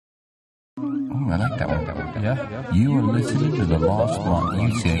I like that one. Yeah. You are listening to the Lost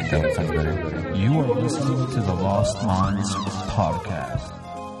Minds. You say that sounds better. You are listening to the Lost Minds podcast.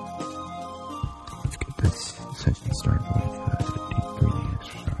 Let's get this session started with a deep breathing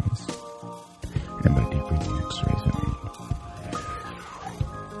exercise. And by deep breathing exercise, I mean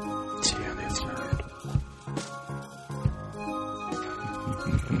see you on the inside.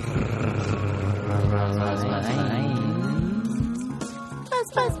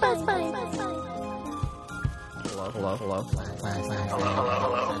 Hello.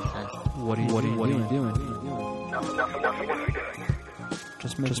 What are you doing?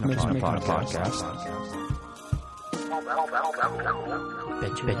 Just making a podcast.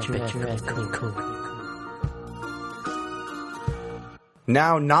 Bet you.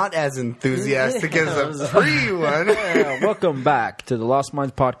 Now not as enthusiastic as the pre one. Yeah, welcome back to the Lost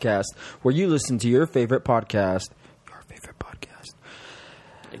Minds podcast, where you listen to your favorite podcast.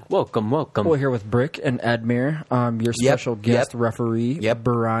 Welcome. We're here with Brick and Admir, your special guest referee,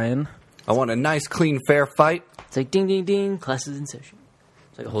 Brian. I want a nice, clean, fair fight. It's like ding, ding, ding, classes in session.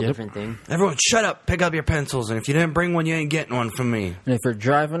 It's like a whole different thing. Everyone shut up, pick up your pencils, and if you didn't bring one, you ain't getting one from me. And if you're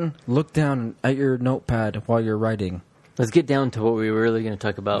driving, look down at your notepad while you're writing. Let's get down to what we were really going to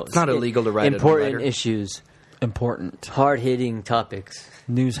talk about. It's not illegal to write important issues. Important. Hard-hitting topics.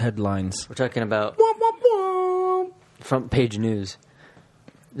 News headlines. We're talking about front page news.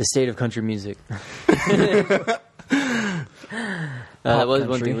 The state of country music. That was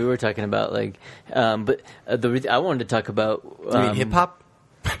one thing we were talking about. But I wanted to talk about you mean hip hop?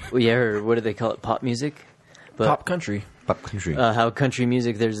 Or what do they call it? Pop music. But, pop country. Pop country. How country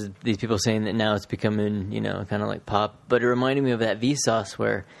music? There's these people saying that now it's becoming, kind of like pop. But it reminded me of that Vsauce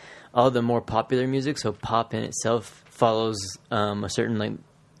where all the more popular music, so pop in itself follows a certain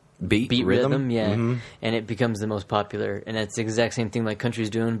beat rhythm, and it becomes the most popular, and it's the exact same thing like country's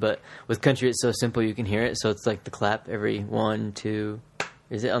doing, but with country it's so simple you can hear it, so it's like the clap every 1, 2,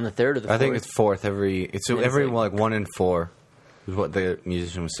 is it on the third or the fourth? I think it's fourth every 1 and 4 is what the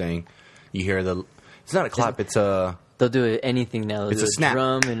musician was saying. You hear it's not a clap, it's a... They'll do anything now. They'll do a snap.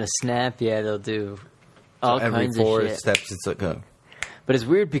 Drum and a snap, they'll do all kinds of shit. Every 4 steps it's like a... But it's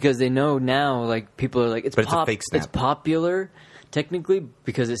weird because they know now, people are like, it's a fake snap. It's popular... Technically,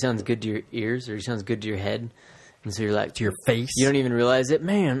 because it sounds good to your ears or it sounds good to your head. And so you're like... To your face. You don't even realize it.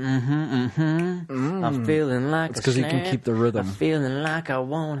 Man, I'm feeling like it's because you can keep the rhythm. I'm feeling like I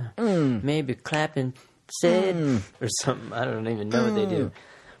want to maybe clap and said or something. I don't even know what they do.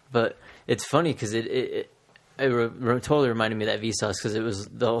 But it's funny because it totally reminded me of that Vsauce because it was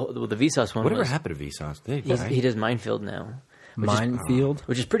the Vsauce one. Whatever happened to Vsauce? He does Minefield now.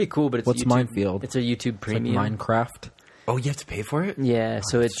 Which is pretty cool, but it's What's YouTube, Minefield? It's a YouTube Premium. Like Minecraft? Oh, you have to pay for it? Yeah,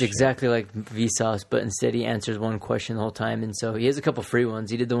 so it's exactly like Vsauce, but instead he answers one question the whole time. And so he has a couple free ones.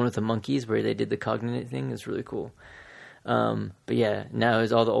 He did the one with the monkeys where they did the cognate thing. It's really cool. But yeah, now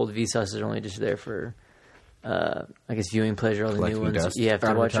all the old Vsauces are only just there for, I guess, viewing pleasure. All the new ones you have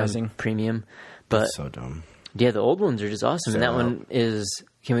to watch on Premium. But that's so dumb. Yeah, the old ones are just awesome. And that one is,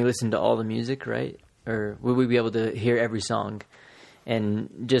 can we listen to all the music, right? Or will we be able to hear every song? And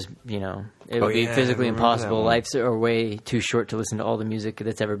just, it would be physically impossible. Lives are way too short to listen to all the music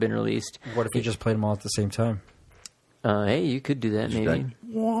that's ever been released. What if you just played them all at the same time? Hey, you could do that, maybe.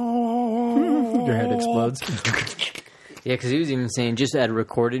 Your head explodes. Yeah, because he was even saying just add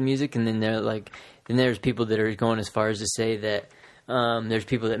recorded music, and then there's people that are going as far as to say that there's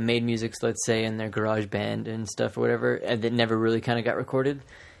people that made music, let's say, in their garage band and stuff or whatever, and that never really kind of got recorded.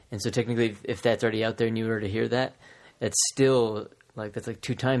 And so technically, if that's already out there and you were to hear that, that's still... that's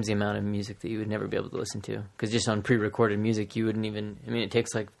 2 times the amount of music that you would never be able to listen to. Because just on pre-recorded music, you wouldn't even... it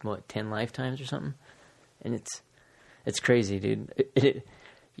takes 10 lifetimes or something? And it's crazy, dude.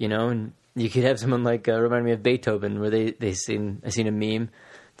 And you could have someone remind me of Beethoven, where I seen a meme.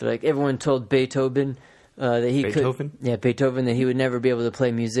 They're like, everyone told Beethoven that he Beethoven? Beethoven, that he would never be able to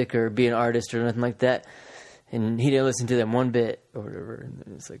play music or be an artist or nothing like that. And he didn't listen to them one bit or whatever.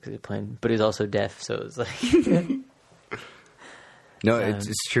 And it's like, they're playing... But he's also deaf, so it's like... No, it's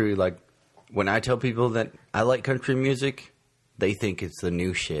true. Like, when I tell people that I like country music, they think it's the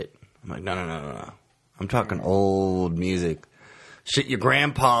new shit. I'm like, no. I'm talking old music. Shit your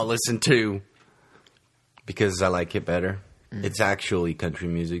grandpa listened to. Because I like it better. It's actually country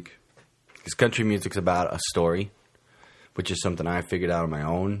music. Because country music's about a story, which is something I figured out on my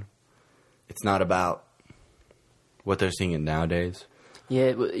own. It's not about what they're singing nowadays.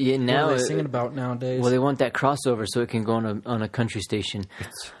 Yeah, now What are they singing about nowadays? Well, they want that crossover so it can go on a country station.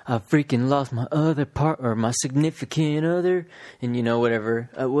 I freaking lost my other part or my significant other, and whatever.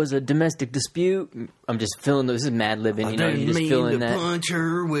 It was a domestic dispute. I'm just filling. This is Mad Libbing, You're just filling that. Punch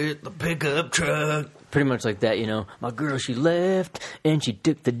her with the pickup truck. Pretty much like that, My girl, she left and she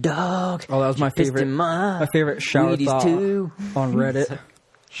took the dog. Oh, that was my favorite. My favorite shower thought too. On Reddit.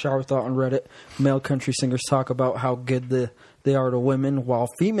 Shower thought on Reddit. Male country singers talk about how good they are to women, while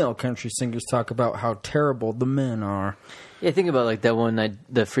female country singers talk about how terrible the men are. Yeah, think about like that one,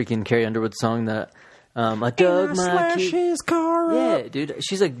 the freaking Carrie Underwood song that I dug my his car up. Yeah, dude,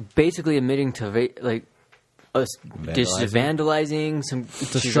 she's like basically admitting to just vandalizing some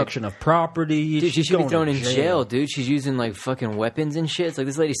destruction of property. Dude, she should be thrown in jail, dude. She's using like fucking weapons and shit. It's like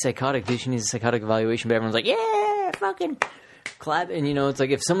this lady's psychotic, dude. She needs a psychotic evaluation, but everyone's like, yeah, fucking clap. And it's like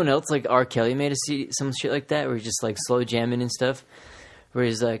if someone else like R. Kelly made some shit like that, where he's just like slow jamming and stuff, where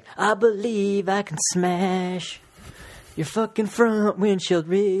he's like, I believe I can smash your fucking front windshield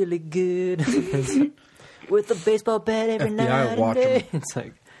really good with a baseball bat every FBI night and day. It's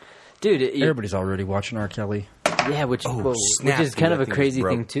like, dude, everybody's already watching R. Kelly. Yeah, which is kind of a crazy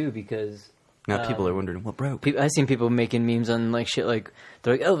thing too, because now people are wondering what broke. I've seen people making memes on like shit like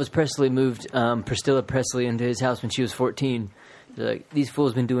they're like Elvis Presley moved Priscilla Presley into his house when she was 14. They're like, these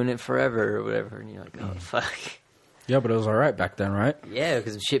fools been doing it forever or whatever, and you're like, oh fuck. Yeah, but it was all right back then, right? Yeah,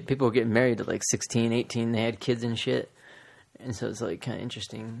 because people were getting married at like 16, 18. They had kids and shit, and so it's like kind of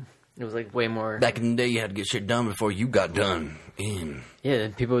interesting. It was like way more back in the day. You had to get shit done before you got done. Yeah,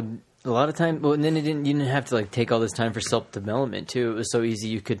 people. A lot of time, well, and then you didn't have to like take all this time for self-development too. It was so easy.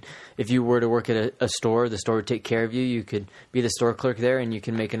 You could, if you were to work at a store, the store would take care of you. You could be the store clerk there, and you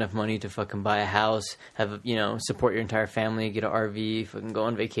can make enough money to fucking buy a house, have support your entire family, get an RV, fucking go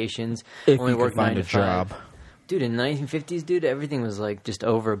on vacations. If only you work could find a job. Dude, in the 1950s, dude, everything was like just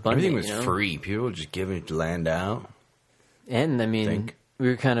overabundant. Everything was free. People were just giving land out. And I mean, we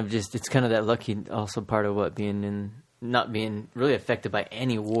were kind of it's kind of that lucky also part of what not being really affected by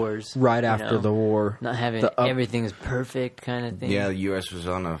any wars. Right after the war. Not having everything's perfect kind of thing. Yeah, the U.S. was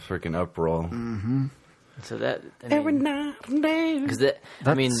on a freaking uproll. Mm-hmm. So that... every night and day.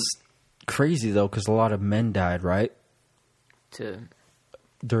 That's crazy, though, because a lot of men died, right?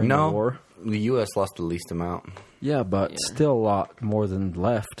 During the war. The U.S. lost the least amount. Yeah, but still a lot more than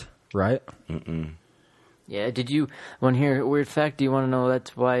left, right? Mm-mm. Yeah, did you want to hear a weird fact? Do you want to know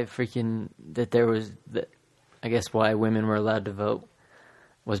that's why I guess why women were allowed to vote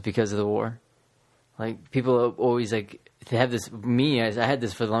was because of the war. Like, people always, like, they have this, I had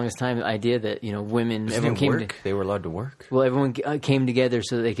this for the longest time, the idea that, women, They were allowed to work? Well, everyone came together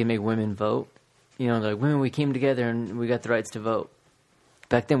so that they could make women vote. Like, women, we came together and we got the rights to vote.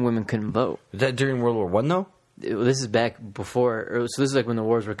 Back then, women couldn't vote. Was that during World War I, though? This is back before, so this is like when the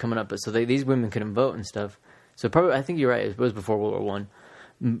wars were coming up, but so these women couldn't vote and stuff. So probably, I think you're right, it was before World War I.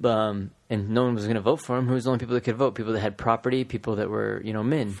 And no one was going to vote for him. Who was the only people that could vote? People that had property, people that were,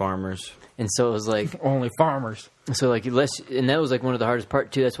 men. Farmers. And so it was like... only farmers. So like, and that was like one of the hardest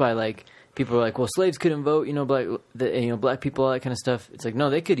part too. That's why like, people were like, well, slaves couldn't vote, black people, all that kind of stuff. It's like, no,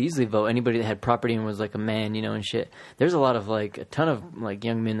 they could easily vote. Anybody that had property and was like a man, and shit. There's a lot of like, a ton of like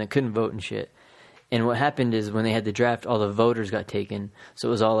young men that couldn't vote and shit. And what happened is when they had the draft, all the voters got taken. So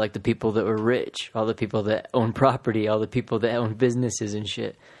it was all like the people that were rich, all the people that owned property, all the people that owned businesses and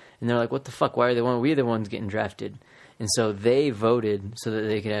shit. And they're like, what the fuck? Why are we the ones getting drafted? And so they voted so that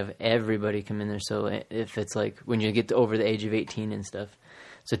they could have everybody come in there. So if it's like when you get to over the age of 18 and stuff.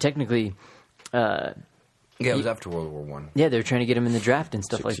 So technically... it was after World War I. Yeah, they were trying to get them in the draft and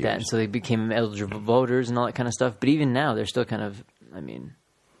stuff 6 like years. that. And so they became eligible voters and all that kind of stuff. But even now, they're still kind of...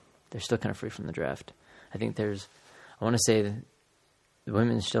 they're still kind of free from the draft. I think I want to say that the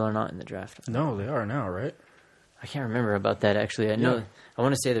women still are not in the draft. No, they are now, right? I can't remember about that, actually. I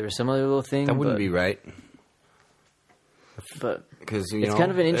want to say there was some other little thing. That wouldn't be right. But because it's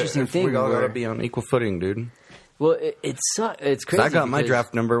kind of an interesting thing. We all got to be on equal footing, dude. Well, it's crazy. I got my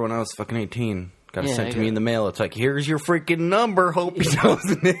draft number when I was fucking 18. Got it sent to me in the mail. It's like, here's your freaking number. Hope he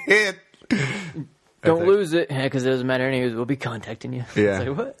doesn't hit. Don't lose it, because it doesn't matter anyways. We'll be contacting you. Yeah. It's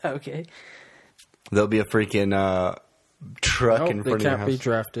like, what? Okay. There'll be a freaking truck in front of your house. They can't be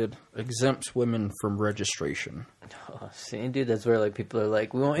drafted. Exempts women from registration. Oh, see, dude, that's where like people are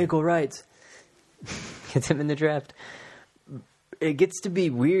like, we want equal rights. Get them in the draft. It gets to be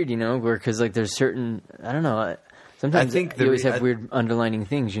weird, because like there's certain, I don't know. Sometimes I think you always have weird underlining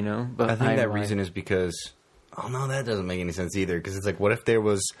things, But I think that reason is because, oh no, that doesn't make any sense either. Because it's like, what if there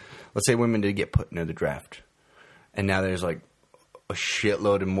was, let's say women did get put into the draft, and now there's like a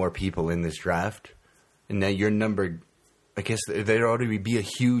shitload of more people in this draft, and now your number I guess there'd already be a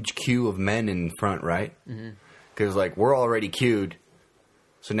huge queue of men in front, right? Because like we're already queued,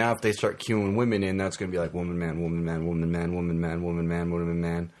 so now if they start queuing women in, that's gonna be like woman, man, woman, man, woman, man, woman, man, woman, man, woman,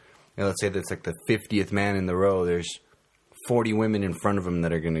 man. And let's say that's like the 50th man in the row. There's 40 women in front of them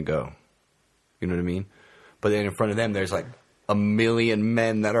that are gonna go. You know what I mean? But then in front of them, there's like 1 million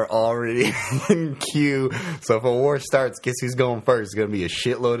men that are already in queue. So if a war starts, guess who's going first? It's gonna be a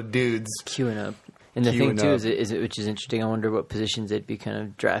shitload of dudes queuing up. And the thing too is which is interesting. I wonder what positions they'd be kind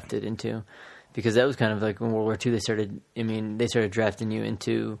of drafted into, because that was kind of like in World War II. They started drafting you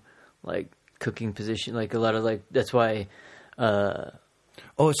into like cooking position, like a lot of like that's why. So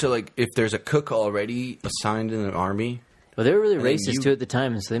like if there's a cook already assigned in an army. Well, they were really racist too at the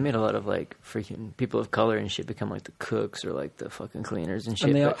time, and so they made a lot of like freaking people of color and shit become like the cooks or like the fucking cleaners and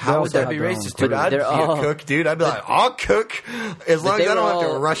shit. And how would that be racist, dude? I'd be a cook, dude. I'd be like, I'll cook as long as I don't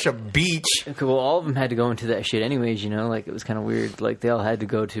have to rush a beach. Okay, well, all of them had to go into that shit anyways, you know? Like, it was kind of weird. Like, they all had to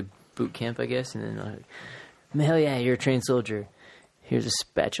go to boot camp, I guess, and then like, hell yeah, you're a trained soldier. Here's a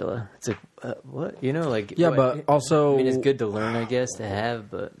spatula. It's like, what? You know, like... Yeah, what? but also... I mean, it's good to learn, I guess, to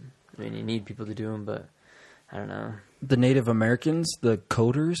have, but... I mean, you need people to do them, but... I don't know. The Native Americans, the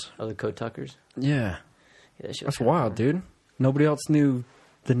coders. Oh, the code talkers? Yeah. That's wild, dude. Nobody else knew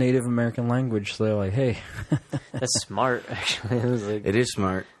the Native American language, so they're like, hey. That's smart, actually. It is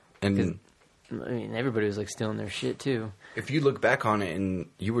smart. And I mean, everybody was like stealing their shit, too. If you look back on it and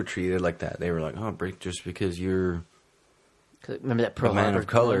you were treated like that, they were like, oh, break just because you're... Remember that Pearl a man Harbor of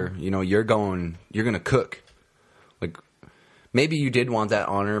color, one? you know, you're going to cook. Like, maybe you did want that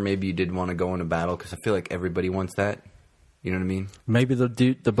honor. Maybe you did want to go into battle, because I feel like everybody wants that. You know what I mean? Maybe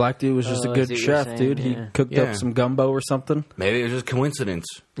the black dude was just a good chef, saying, dude. He cooked up some gumbo or something. Maybe it was just coincidence.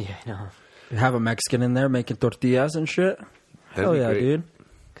 Yeah, I know. Have a Mexican in there making tortillas and shit. Hell yeah, dude.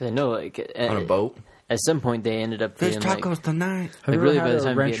 Because I know, like... on a boat. At some point, they ended up There's being tacos like, tonight. Have you really ever had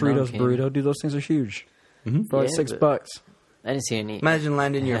a Rancheritos burrito? Dude, those things are huge. Mm-hmm. For like $6. I didn't see any. Imagine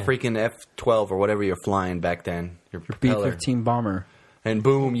landing your freaking F-12 or whatever you're flying back then. Your propeller. B-15 bomber. And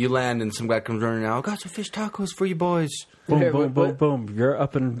boom, you land and some guy comes running out. I got some fish tacos for you boys. Boom, boom, boom, boom. You're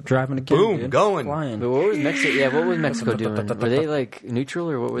up and driving again, boom, dude. going. Flying. But what was Mexico? Yeah, what was Mexico doing? Were they like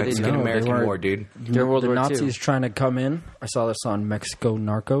neutral or what were they doing? Mexican-American War, dude. During World War II. The Nazis trying to come in. I saw this on Mexico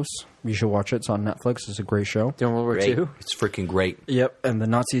Narcos. You should watch it. It's on Netflix. It's a great show. During World War II? It's freaking great. Yep. And the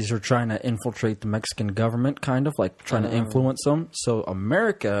Nazis are trying to infiltrate the Mexican government, kind of like trying to influence them. So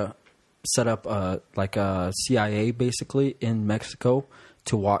America set up a CIA basically in Mexico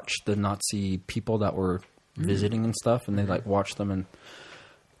to watch the Nazi people that were visiting and stuff, and they like watched them and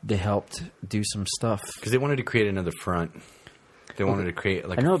they helped do some stuff because they wanted to create another front. They wanted to create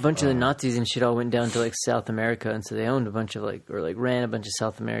like I know a bunch of the Nazis and shit all went down to like South America, and so they owned a bunch of ran a bunch of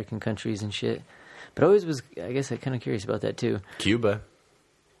South American countries and shit. But I always was, I guess, I'm kind of curious about that too. Cuba.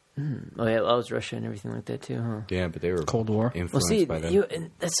 Oh yeah, well, I was Russia and everything like that too, huh? Yeah, but they were Cold War influenced by them.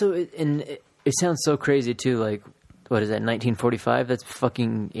 It sounds so crazy too. Like, what is that? 1945? That's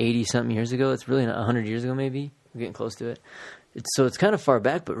fucking 80-something years ago. That's really not 100 years ago. Maybe we're getting close to it. It's kind of far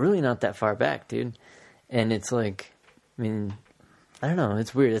back, but really not that far back, dude. And it's like, I mean, I don't know.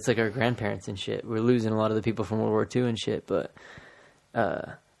 It's weird. It's like our grandparents and shit. We're losing a lot of the people from World War II and shit, but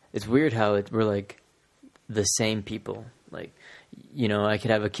it's weird how we're like the same people. Like, you know, I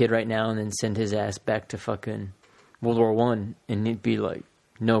could have a kid right now and then send his ass back to fucking World War I, and he'd be like,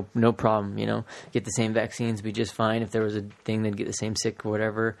 no problem, you know? Get the same vaccines, be just fine. If there was a thing, they'd get the same sick or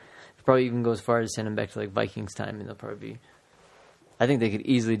whatever. Probably even go as far as send him back to like Vikings time, and they'll probably be... I think they could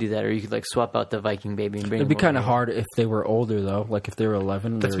easily do that, or you could like swap out the Viking baby and bring. It'd be kind of hard if they were older, though. Like if they were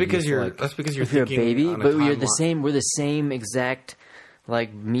 11. That's because you're. Like, that's because you're. If you're a baby, but you're the timeline. same. We're the same exact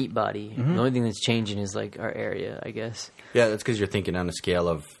like meat body. The only thing that's changing is like our area, I guess. Yeah, that's because you're thinking on a scale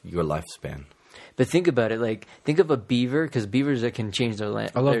of your lifespan. But think about it, like, think of a beaver, because beavers that can change their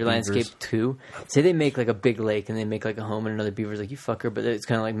landscape too. Say they make like a big lake and they make like a home, and another beaver's like, you fucker, but it's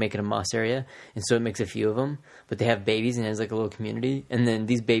kind of like making a moss area, and so it makes a few of them, but they have babies and it has like a little community, and then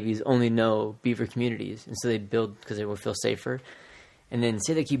these babies only know beaver communities, and so they build because they will feel safer. And then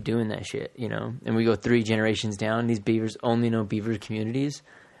say they keep doing that shit, you know, and we go 3 generations down, these beavers only know beaver communities.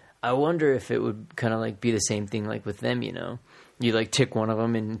 I wonder if it would kind of like be the same thing like with them, you know. You like took one of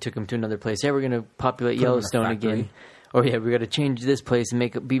them and took them to another place. Hey, we're going to populate Yellowstone again. Or yeah, we got to change this place and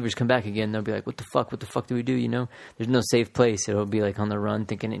make beavers come back again. They'll be like, what the fuck do we do, you know? There's no safe place. It'll be like on the run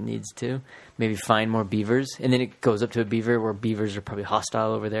thinking it needs to. Maybe find more beavers. And then it goes up to a beaver where beavers are probably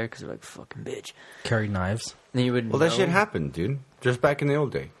hostile over there because they're like, fucking bitch. carry knives. And then you would That shit happened, dude. Just back in the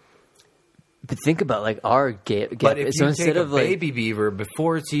old day. But think about like our gap. But if so you instead take a of like baby beaver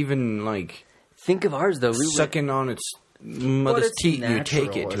before it's even like think of ours though. sucking on its mother's it's teat and you take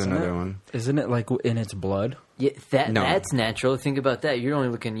natural, it to isn't another it? one. Isn't it like in its blood? Yeah, No. that's natural. Think about that. You're only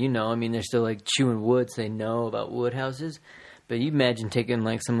looking, I mean, they're still like chewing wood, so they know about wood houses. But you imagine taking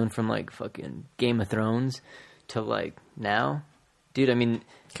like someone from like fucking Game of Thrones to like now, dude. I mean,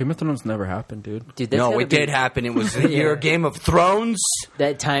 Game of Thrones never happened, dude. dude, that's No, gotta it be- did happen. It was your Game of Thrones.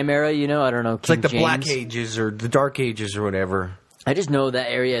 That time era, I don't know. It's like the King Black James. Ages or the Dark Ages or whatever. I just know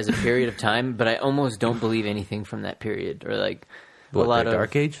that area as a period of time, but I almost don't believe anything from that period or like What, a lot the of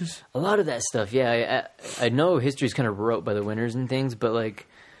Dark Ages? a lot of that stuff. Yeah, I know history's kind of wrote by the winners and things, but like,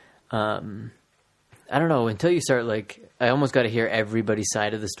 I don't know. Until you start like, I almost got to hear everybody's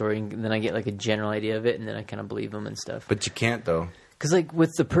side of the story, and then I get like a general idea of it, and then I kind of believe them and stuff. But you can't though. Because like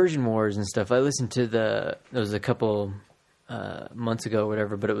with the Persian Wars and stuff, I listened to there was a couple months ago, or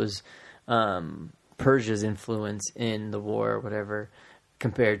whatever, but it was Persia's influence in the war, or whatever,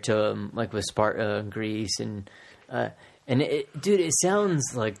 compared to like with Sparta and Greece and dude, it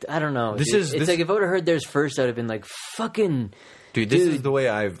sounds like I don't know. It's like if I would have heard theirs first, I'd have been like, fucking. Dude, this is the way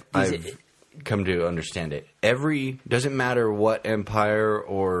I've come to understand it. Doesn't matter what empire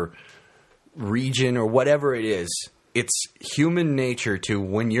or region or whatever it is, it's human nature to,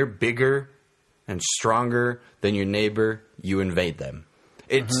 when you're bigger and stronger than your neighbor, you invade them.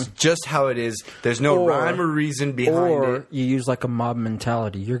 It's just how it is. There's no rhyme or reason behind it. You use like a mob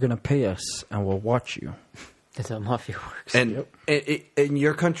mentality. You're going to pay us, and we'll watch you. That's how mafia works. And and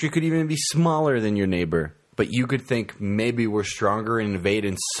your country could even be smaller than your neighbor. But you could think maybe we're stronger and invade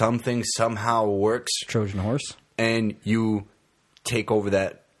and something somehow works. Trojan horse. And you take over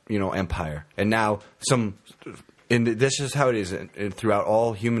that, empire. And now this is how it is throughout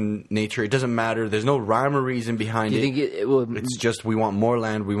all human nature. It doesn't matter. There's no rhyme or reason behind it. It's just we want more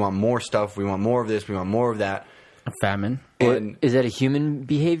land, we want more stuff, we want more of this, we want more of that. A famine. And is that a human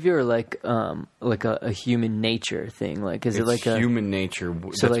behavior or like a human nature thing? Like, is it like a human nature?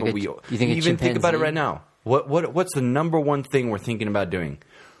 So That's like what we you think even think about it chimpanzee? right now. What's the number one thing we're thinking about doing?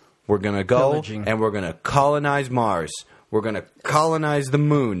 We're gonna go Pillaging. and we're gonna colonize Mars. We're gonna colonize the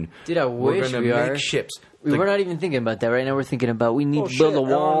moon. Dude, I We're wish gonna we make are. ships. We're not even thinking about that right now. We're thinking about we need to build a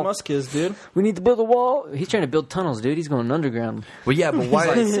wall. Elon Musk is, dude. We need to build a wall. He's trying to build tunnels, dude. He's going underground. Well, yeah, but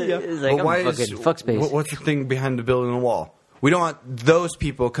why? He's like, but why I'm fucking fuck space. What's the thing behind the building a wall? We don't want those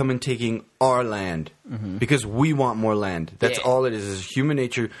people coming taking our land because we want more land. That's Yeah. all it is. Is human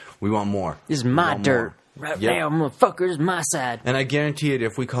nature. We want more. This is We my want dirt. more. Right Yep. now, motherfucker, this is my side. And I guarantee it,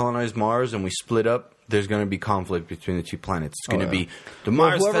 if we colonize Mars and we split up, there's going to be conflict between the two planets. It's going to be the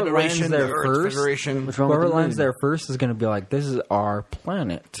Mars whoever Federation, lands the there Earth first- Federation. What's wrong with Whoever the lands moon? there first is going to be like, this is our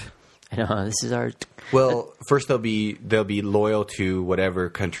planet. I know, this is our... Well, first they'll be loyal to whatever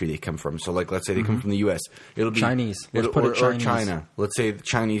country they come from. So, like, let's say they come from the U.S. It'll be Chinese. Let's put it or Chinese. China. Let's say the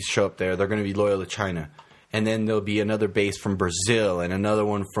Chinese show up there. They're going to be loyal to China. And then there'll be another base from Brazil and another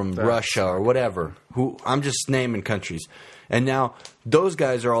one from Russia or whatever. I'm just naming countries. And now those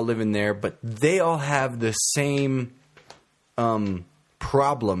guys are all living there, but they all have the same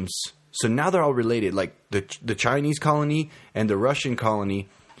problems. So now they're all related. Like the Chinese colony and the Russian colony,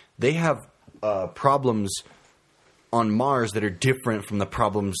 they have problems on Mars that are different from the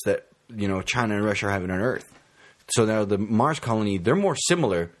problems that China and Russia are having on Earth. So now the Mars colony, they're more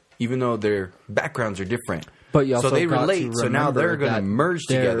similar, even though their backgrounds are different. But you also so they got to relate. So now they're remember going to that merge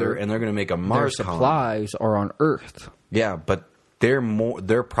together and they're going to make a Mars Their colony. supplies are on Earth. Yeah, but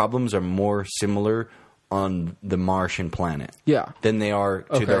their problems are more similar on the Martian planet. Yeah. Than they are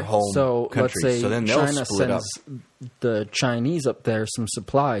to their home so country. let's say so then they'll China split up. sends the Chinese up there some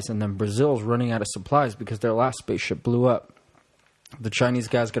supplies, and then Brazil's running out of supplies because their last spaceship blew up. The Chinese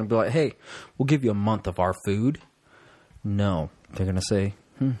guy's going to be like, hey, we'll give you a month of our food. No. They're going to say,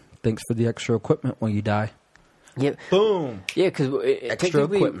 thanks for the extra equipment when you die. Yeah, Boom. yeah, because Extra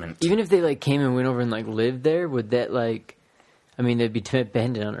equipment. Even if they came and went over and lived there, would that I mean, they'd be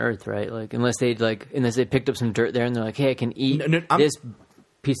dependent on Earth, right? Like, unless they picked up some dirt there and they're like, hey, I can eat this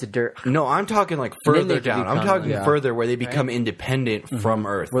piece of dirt. No, I'm talking then further they could down. I'm become, talking further where they become independent from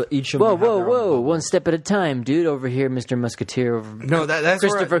Earth. Well, each of Whoa, them have their whoa, own- one step at a time, dude. Over here, Mr. Musketeer. No, that's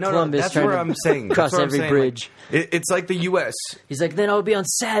Christopher where Columbus that's trying where to I'm saying. cross That's what I'm every saying. bridge. It's like the U.S. He's like, then I'll be on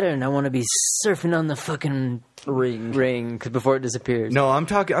Saturn. I want to be surfing on the fucking ring cause before it disappears. No, I'm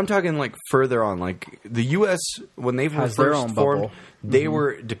talking further on. Like the U.S. when they were Has their first own formed, bubble. they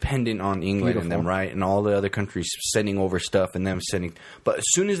were dependent on England and them, Beautiful. right, and all the other countries sending over stuff and them sending. But as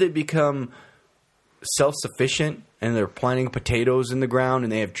soon as they become self-sufficient and they're planting potatoes in the ground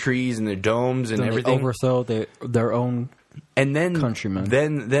and they have trees and their domes and Then they everything, overthrow their own. and then countrymen.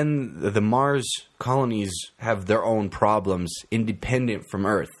 then the Mars colonies have their own problems independent from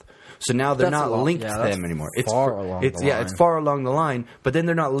Earth. So now they're That's not along- linked yeah, to that's them anymore. far along it's the line. it's far along the line, but then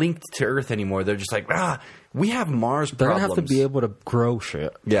they're not linked to Earth anymore. They're just like, we have Mars They're problems. gonna have to be able to grow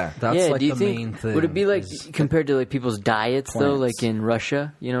shit. Yeah. that's yeah, like do you the think, main thing. would it be like is compared to like people's diets though, plants. like in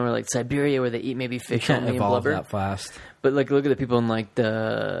Russia, or like Siberia where they eat maybe you fish can't only and evolve blubber? that fast? But like look at the people in like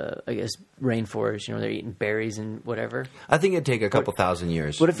the rainforest, they're eating berries and whatever. I think it'd take a couple thousand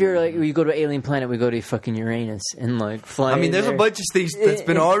years. What if you're like you go to an alien planet, we go to fucking Uranus and like fly? I mean, in there's there. a bunch of things that's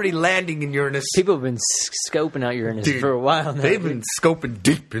been already landing in Uranus. People have been scoping out Uranus Dude, for a while now. They've been scoping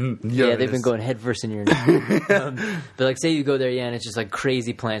deep in Uranus. Yeah, they've been going headfirst in Uranus. But like, say you go there, and it's just like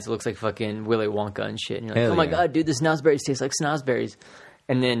crazy plants. It looks like fucking Willy Wonka and shit. And you're like, Hell oh my yeah. god, dude, the snozberries taste like snozberries.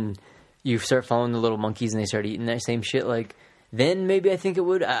 And then you start following the little monkeys, and they start eating that same shit. Like, then maybe I think it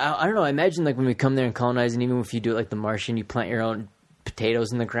would. I don't know. I imagine like when we come there and colonize, and even if you do it like the Martian, you plant your own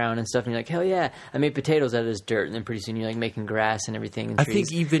potatoes in the ground and stuff, and you're like, hell yeah, I made potatoes out of this dirt. And then pretty soon you're like making grass and everything. And I trees.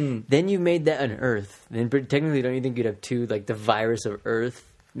 think even Then you made that on Earth. Then technically, don't you think you'd have two, like the virus of Earth?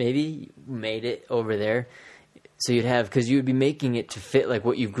 Maybe made it over there, so you'd have because you would be making it to fit like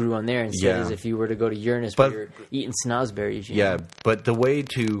what you grew on there instead Yeah. as if you were to go to Uranus But- where you're eating snozberries. yeah, but the way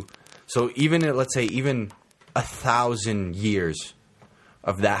to even let's say even 1,000 years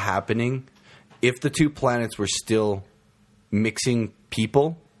of that happening, if the two planets were still mixing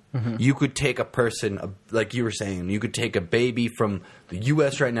people, you could take a person, like you were saying, you could take a baby from the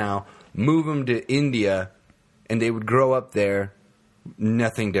U.S. right now, move them to India, and they would grow up there,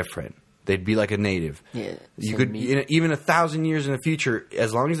 nothing different. They'd be like a native. Yeah, You same could meat. even 1,000 years in the future,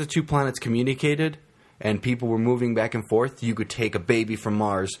 as long as the two planets communicated and people were moving back and forth, you could take a baby from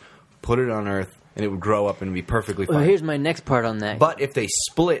Mars, put it on Earth, and it would grow up and be perfectly fine. Well, here's my next part on that. But if they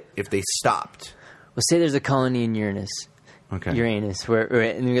split, if they stopped, Well, say there's a colony in Uranus. okay. Uranus,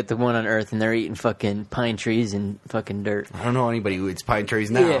 and you get the one on Earth, and they're eating fucking pine trees and fucking dirt. I don't know anybody who eats pine trees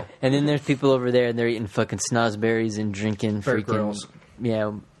now. Yeah, and then there's people over there, and they're eating fucking snozberries and drinking Bear freaking Grylls.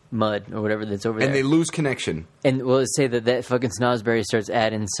 mud or whatever that's over there. And they lose connection. And well, let's say that fucking snozberry starts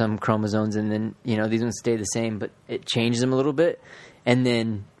adding some chromosomes, and then these ones stay the same, but it changes them a little bit. And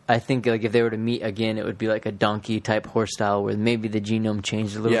then I think like if they were to meet again, it would be like a donkey type horse style, where maybe the genome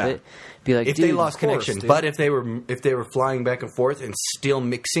changed a little Yeah. bit. Be like, If dude, they lost of course, connection, dude. but if they were flying back and forth and still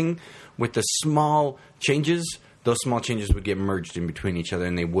mixing with the small changes, those small changes would get merged in between each other,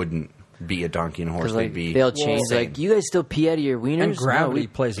 and they wouldn't be a donkey and a horse. 'cause, They'd like, be they'll change. same. Like, you guys still pee out of your wieners? And gravity No, we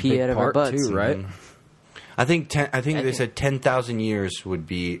plays a pee big out of our part butts. too, right? I think they said 10,000 years would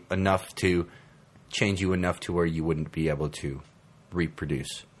be enough to change you enough to where you wouldn't be able to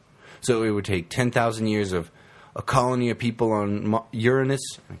reproduce. So it would take 10,000 years of a colony of people on Uranus,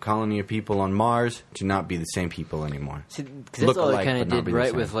 a colony of people on Mars to not be the same people anymore. See, 'cause Look that's all alike, it kind but of not did be the right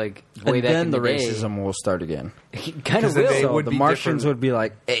same. with like way And back then in the the day. racism will start again. Kind 'Cause of then will. they So would the be Martians different. would be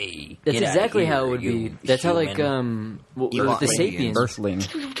like, "Hey, That's get exactly outta how it here, would you be. That's how like human with Elon the Musk. sapiens, Earthling."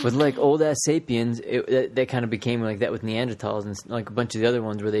 with like old ass sapiens, that kind of became like that with Neanderthals and like a bunch of the other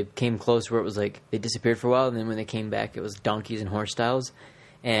ones where they came close, where it was like they disappeared for a while, and then when they came back, it was donkeys and horse styles,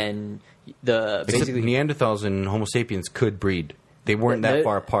 and Except basically. Neanderthals and Homo sapiens could breed. They weren't that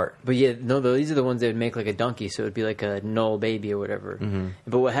far apart. But yeah, no, these are the ones that would make like a donkey, so it would be like a null baby or whatever. Mm-hmm.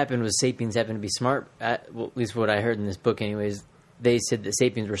 But what happened was sapiens happened to be smart. At least what I heard in this book, anyways. They said that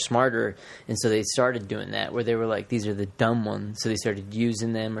sapiens were smarter, and so they started doing that, where they were like, these are the dumb ones. So they started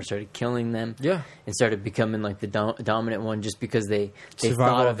using them or started killing them. Yeah. And started becoming like the dominant one just because they Survival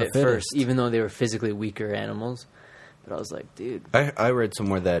thought of of the it first, fittest. even though they were physically weaker animals. But I was like, dude, I read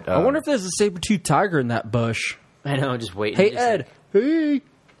somewhere that I wonder if there's a saber-tooth tiger in that bush. I know, just waiting. Hey, just Ed. Hey.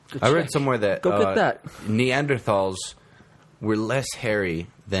 I read somewhere that Go get that. Neanderthals were less hairy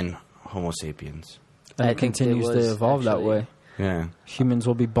than Homo sapiens. I And think continues it to was, evolve that actually. way. Yeah. Humans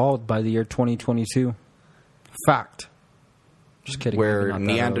will be bald by the year 2022. Fact. Just kidding. Where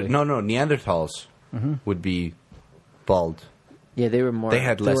maybe not that early. Neanderthals would be bald. Yeah, they were more. They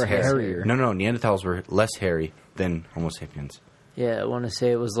had less were hair. hairier. No, Neanderthals were less hairy than Homo sapiens. Yeah, I want to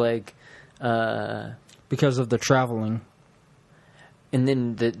say it was like, Because of the traveling. and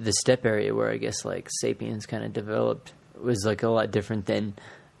then the steppe area where I guess like sapiens kind of developed was like a lot different than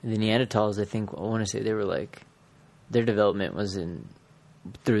the Neanderthals. I think I want to say they were like their development was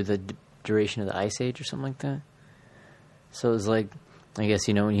through the duration of the Ice Age or something like that. So it was like, I guess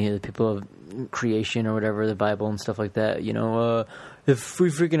when you hear the people of creation or whatever, the Bible and stuff like that. If we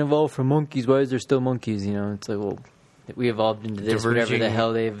freaking evolved from monkeys, why is there still monkeys? It's like, well, we evolved into this, whatever the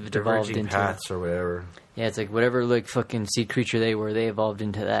hell they've evolved diverging into. paths or whatever. Yeah, it's like whatever like fucking sea creature they were, they evolved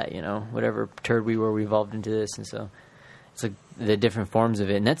into that, Whatever turd we were, we evolved into this, and so it's like the different forms of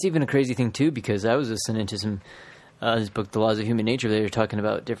it. And that's even a crazy thing too, because I was listening to some his book, The Laws of Human Nature. They were talking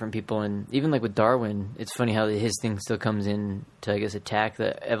about different people, and even like with Darwin, it's funny how his thing still comes in to, I guess, attack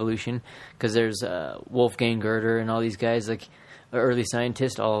the evolution, because there's Wolfgang Goethe and all these guys, like early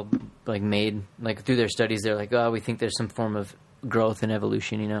scientists, all like made like through their studies, they're like, oh, we think there's some form of growth and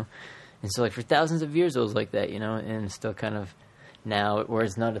evolution, you know, and so like for thousands of years it was like that, you know, and it's still kind of now where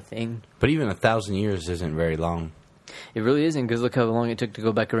it's not a thing. But even 1,000 years isn't very long. It really isn't, because look how long it took to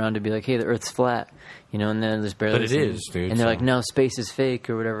go back around to be like, hey, the Earth's flat, you know, and then there's barely. But it is, dude. And they're like, no, space is fake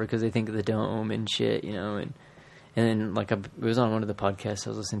or whatever, because they think of the dome and shit, you know, and then like it was on one of the podcasts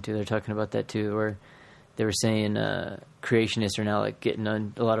I was listening to. They're talking about that too, where they were saying creationists are now like getting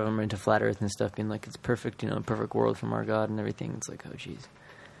on. A lot of them are into flat Earth and stuff, being like, it's perfect, you know, perfect world from our God and everything. It's like, oh, jeez.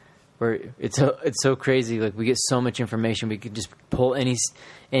 It's so crazy. Like we get so much information, we could just pull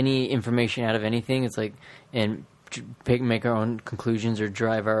any information out of anything. It's like and make our own conclusions or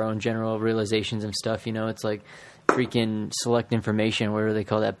drive our own general realizations and stuff. You know, it's like freaking select information. What do they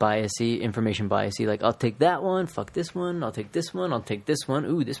call that? Biasy, information biasy. Like I'll take that one. Fuck this one. I'll take this one. I'll take this one.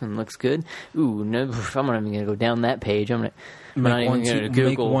 Ooh, this one looks good. Ooh, no, I'm not even gonna go down that page. I'm not even gonna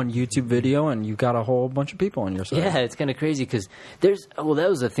Google. Make one YouTube video, and you got a whole bunch of people on your side. Yeah, it's kind of crazy because that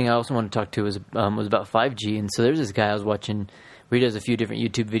was the thing I also wanted to talk to was about 5G. And so there's this guy I was watching. He does a few different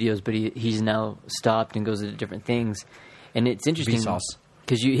YouTube videos, but he's now stopped and goes into different things. And it's interesting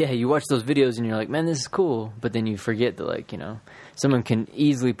because you watch those videos and you're like, man, this is cool. But then you forget that, like, you know, someone can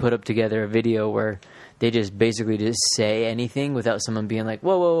easily put up together a video where they just basically just say anything without someone being like,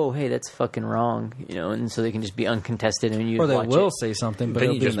 whoa, hey, that's fucking wrong, you know. And so they can just be uncontested and you or they watch will it. say something, but then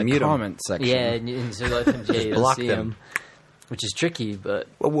it'll you be just in the mute 'em. comment section. Yeah, and so let them Block see them. which is tricky, but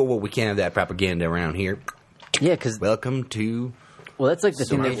Whoa, we can't have that propaganda around here. yeah, because Welcome to... well, that's like the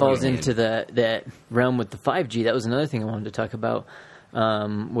thing that Right. falls into that realm with the 5G. That was another thing I wanted to talk about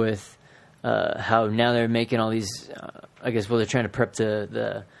with how now they're making all these. I guess they're trying to prep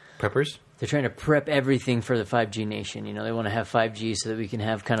the Preppers? they're trying to prep everything for the 5G nation. You know, they want to have 5G so that we can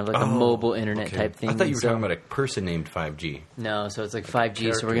have kind of like a mobile internet type thing. I thought you were So- talking about a person named 5G. No, so it's like 5G. So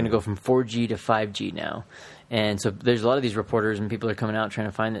Character. we're going to go from 4G to 5G now. And so there's a lot of these reporters and people are coming out trying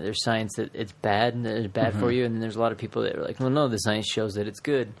to find that there's science that it's bad and that it's bad for you. And then there's a lot of people that are like, well, no, the science shows that it's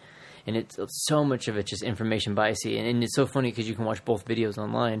good. And it's so much of it just information biasy. And it's so funny because you can watch both videos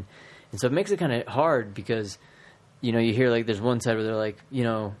online. And so it makes it kind of hard because, you know, you hear like there's one side where they're like, you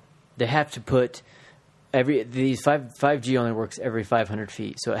know, they have to put... 5G only works every 500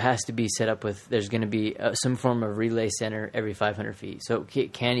 feet, so it has to be set up with. There's going to be some form of relay center every 500 feet, so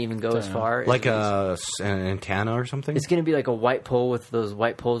it can't even go as far. Like as an antenna or something? it's going to be like a white pole with those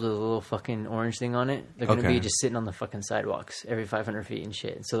white poles with a little fucking orange thing on it. They're going to Okay. be just sitting on the fucking sidewalks every 500 feet and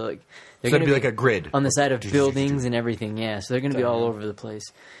shit. So like, So they're it'd gonna be like a grid. on the side of buildings and everything. Yeah, so they're going to be all over the place,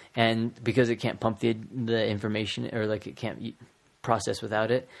 and because it can't pump the information or like it can't process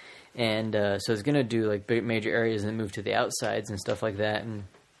without it. And so it's going to do like big major areas and then move to the outsides and stuff like that. And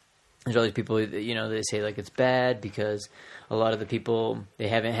there's all these people, you know, they say like it's bad because a lot of the people, they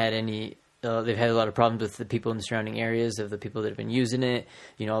haven't had any, they've had a lot of problems with the people in the surrounding areas of the people that have been using it.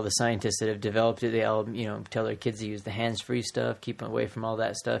 You know, all the scientists that have developed it, they all, you know, tell their kids to use the hands-free stuff, keep them away from all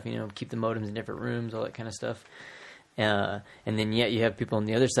that stuff, you know, keep the modems in different rooms, all that kind of stuff. And then yet you have people on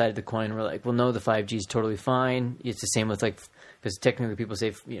the other side of the coin who are like, well, no, the 5G is totally fine. It's the same with like, because technically people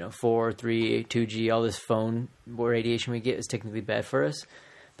say, you know, 4, 3, 2G, all this phone radiation we get is technically bad for us.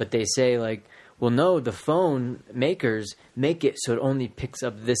 But they say like, well, no, the phone makers make it so it only picks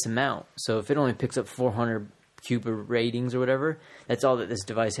up this amount. So if it only picks up 400 qubit ratings or whatever, that's all that this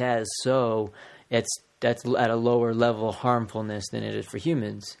device has. So that's at a lower level of harmfulness than it is for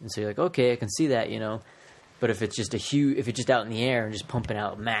humans. And so you're like, okay, I can see that, you know. But if it's just if it's just out in the air and just pumping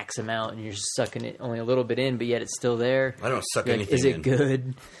out max amount and you're just sucking it only a little bit in, but yet it's still there. I don't suck You're anything like, is it in.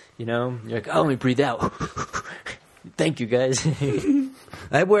 good? You know, you're like, oh, let me breathe out. Thank you, guys.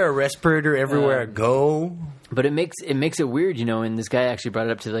 I wear a respirator everywhere I go. But it makes it weird, you know. And this guy actually brought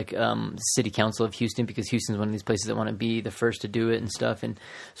it up to like city council of Houston because Houston's one of these places that want to be the first to do it and stuff. And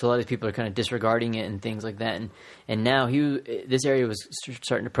so a lot of these people are kind of disregarding it and things like that. And now this area was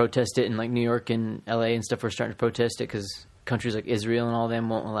starting to protest it, and like New York and LA and stuff were starting to protest it because countries like Israel and all them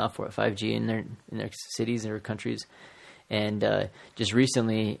won't allow for it, 5G in their cities or countries. And just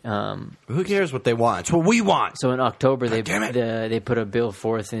recently, Who cares what they want? It's what we want. so in October, damn it. they put a bill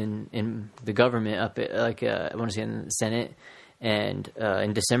forth in the government up at, like I want to say in the Senate, and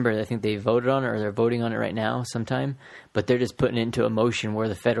in December I think they voted on it or they're voting on it right now sometime. But they're just putting it into a motion where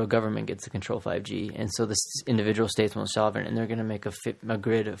the federal government gets to control 5G, and so the individual states won't sovereign, and they're going to make a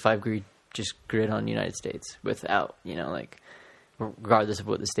grid, a 5G just grid on the United States without, you know, like regardless of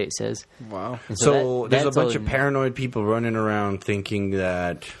what the state says. Wow. And So there's a that's all bunch it- of paranoid people running around thinking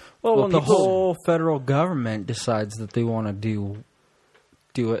that Well, Well, when the people- whole federal government decides that they want to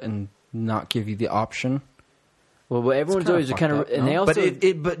do it and not give you the option. Well, but everyone's kinda always fucked kind of, up, and no? they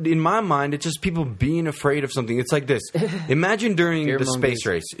also. but in my mind, it's just people being afraid of something. It's like this. Imagine during the Fear-mongering. space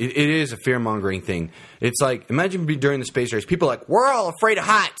race. It is a fear-mongering thing. It's like, imagine during the space race, people are like, we're all afraid of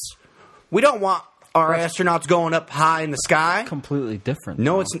heights. We don't want our astronauts going up high in the sky. Completely different.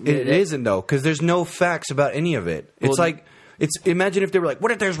 No, though. it isn't, though, because there's no facts about any of it. It's Well, like, imagine if they were like,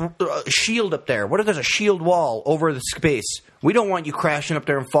 what if there's a shield up there? What if there's a shield wall over the space? We don't want you crashing up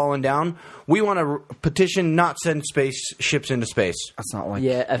there and falling down. We want to petition not send spaceships into space. That's not like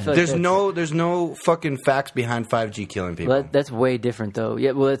Yeah, I feel like There's no fucking facts behind 5G killing people. Well, that's way different, though.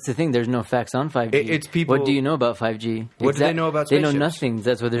 Yeah, well, that's the thing. There's no facts on 5G. It's people- What do you know about 5G? What do they know about They know spaceships? nothing.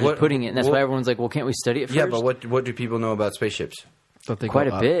 That's why they're What- just putting it. And that's what- why everyone's like, well, can't we study it first? Yeah, but what do people know about spaceships? that they Quite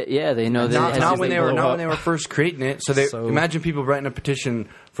go a up. bit. Yeah, they know that. Not, it has not to when be- they were blow not up. when they were first creating it. So imagine people writing a petition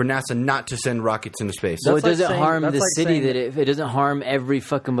for NASA not to send rockets into space. Well, it That's like doesn't saying- harm that's the like city saying- that it doesn't harm every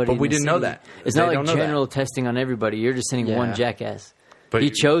fucking buddy. But in we the didn't know city. that. It's They not don't like know that. general testing on everybody. You're just sending Yeah. one jackass. But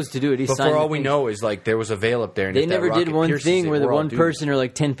He chose to do it. He But signed for all the we thing. know is like there was a veil up there. And They if that never did rocket one pierces thing it, where the we're all one doomed. person or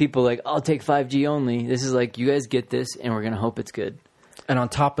like 10 people like, I'll take 5G only. This is like, you guys get this, and we're gonna hope it's good. And on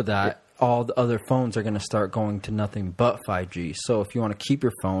top of that, all the other phones are going to start going to nothing but 5G. So if you want to keep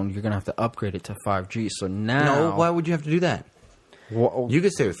your phone, you're going to have to upgrade it to 5G. So now, No, why would you have to do that? You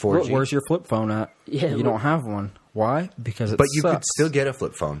could stay with 4G. Where's your flip phone at? Yeah, you look- don't have one. Why? Because it But you could sucks. still get a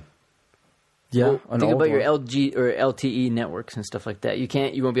flip phone. Yeah, Well, an think old about your one. LG or LTE networks and stuff like that.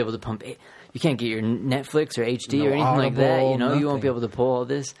 You won't be able to pump it. You can't get your Netflix or HD No or anything like that. Audible, You know, you won't nothing. be able to pull all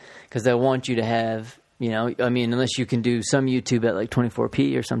this because they'll want you to have. You know, I mean, unless you can do some YouTube at like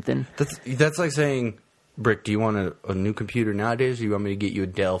 24p or something. That's like saying, Brick, do you want a new computer nowadays, or do you want me to get you a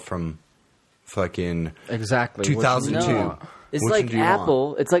Dell from fucking Exactly. 2002? No. It's Which like one do you want?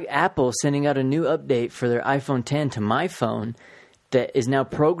 Apple. It's like Apple sending out a new update for their iPhone 10 to my phone that is now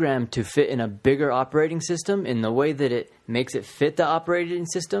programmed to fit in a bigger operating system. And the way that it makes it fit the operating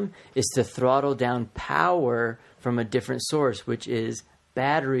system is to throttle down power from a different source, which is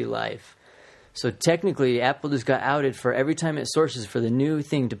battery life. So technically, Apple just got outed for every time it sources for the new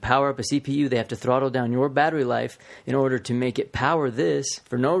thing to power up a CPU, they have to throttle down your battery life in order to make it power this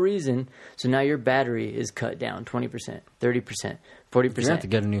for no reason. So now your battery is cut down 20%, 30%, 40%. You have to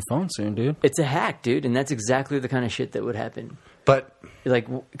get a new phone soon, dude. It's a hack, dude, and that's exactly the kind of shit that would happen. But Like,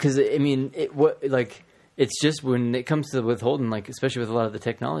 because I mean, it's just when it comes to the withholding, like especially with a lot of the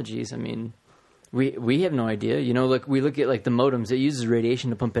technologies. I mean, we have no idea. You know, like we look at like the modems. It uses radiation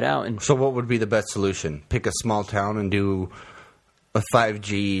to pump it out, and so what would be the best solution? Pick a small town and do a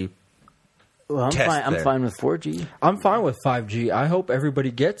 5G. well, I'm test fine. I'm there. fine with 4G. I'm fine with 5G. I hope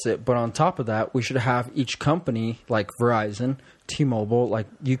everybody gets it. But on top of that, we should have each company, like Verizon, T-Mobile, like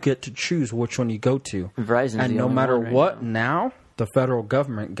you get to choose which one you go to. Verizon's and the no only matter one right what, now the federal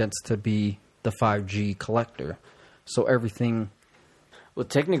government gets to be the 5G collector. So everything. Well,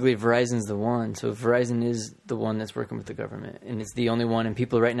 technically, Verizon's the one. So Verizon is the one that's working with the government, and it's the only one. And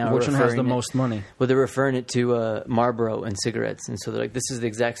people right now Which are one has the referring it- most money? Well, they're referring it to Marlboro and cigarettes, and so they're like, this is the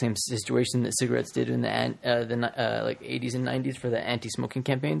exact same situation that cigarettes did in the like 80s and 90s for the anti-smoking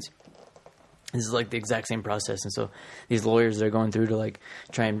campaigns. This is like the exact same process, and so these lawyers that are going through to like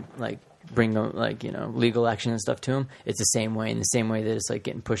try and like bring them like legal action and stuff to them. It's the same way, in the same way that it's like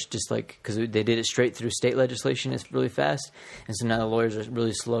getting pushed, just like because they did it straight through state legislation. It's really fast, and so now the lawyers are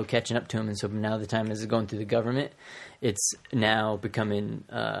really slow catching up to them, and so now the time is going through the government. It's now becoming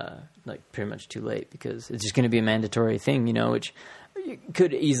like pretty much too late because it's just going to be a mandatory thing, which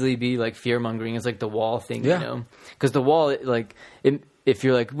could easily be like fear mongering. It's like the wall thing, Yeah. because the wall, if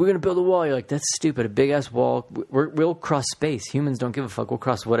you're like, we're going to build a wall, you're like, that's stupid. A big ass wall. We'll cross space. Humans don't give a fuck. We'll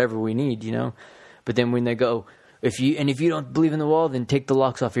cross whatever we need, But then when they go, if you don't believe in the wall, then take the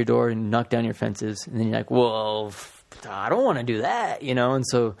locks off your door and knock down your fences. And then you're like, well, I don't want to do that, And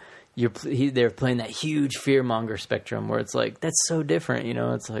so they're playing that huge fear monger spectrum where it's like, that's so different,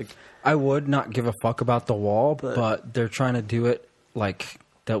 It's like, I would not give a fuck about the wall, but they're trying to do it like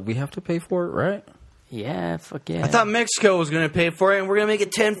that we have to pay for it, right? yeah, fuck yeah. I thought Mexico was going to pay for it, and we're going to make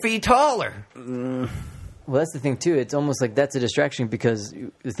it 10 feet taller. Well, that's the thing too. It's almost like that's a distraction because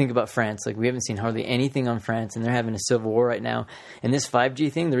you think about France. Like we haven't seen hardly anything on France, and they're having a civil war right now. And this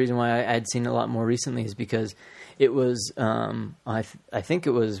 5G thing, the reason why I'd seen it a lot more recently is because it was, I think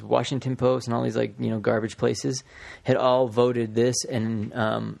it was Washington Post and all these garbage places had all voted this and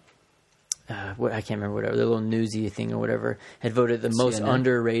what, I can't remember, whatever, the little newsy thing or whatever, had voted the most CNN.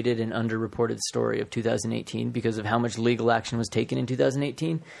 underrated and underreported story of 2018 because of how much legal action was taken in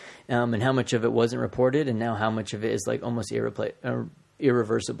 2018, and how much of it wasn't reported, and now how much of it is like almost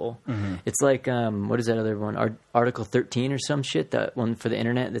irreversible. It's like, what is that other one? Article 13 or some shit, that one for the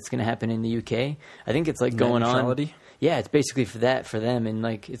internet that's going to happen in the UK. I think it's like going on. neutrality? Yeah, it's basically for them, and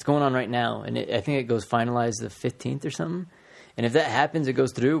like it's going on right now, and I think it goes finalized the 15th or something. And if that happens, it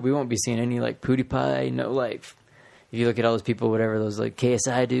goes through, we won't be seeing any like PewDiePie, no like. If you look at all those people, whatever, those like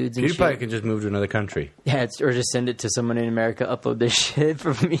KSI dudes and PewDiePie shit. can just move to another country. Yeah, or just send it to someone in America, upload this shit.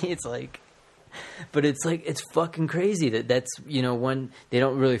 For me, it's like, but it's like, it's fucking crazy that's, you know, when they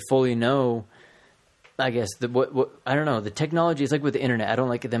don't really fully know, I guess, what I don't know, the technology is like with the internet. I don't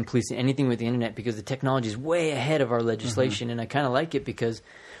like them policing anything with the internet because the technology is way ahead of our legislation. And I kind of like it because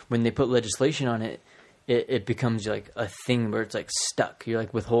when they put legislation on it, it becomes like a thing where it's like stuck. You're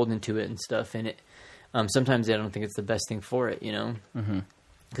like withholding to it and stuff. And it, sometimes I don't think it's the best thing for it, you know?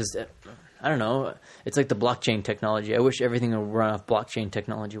 Because I don't know, it's like the blockchain technology. I wish everything would run off blockchain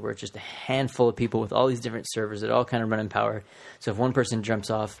technology where it's just a handful of people with all these different servers that all kind of run in power. So if one person jumps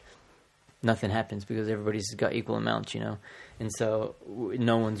off, nothing happens because everybody's got equal amounts, you know? And so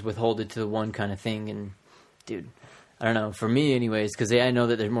no one's withholded to the one kind of thing. And dude, I don't know, for me anyways, because I know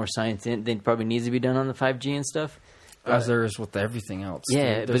that there's more science in it that probably needs to be done on the 5G and stuff. As there is with everything else.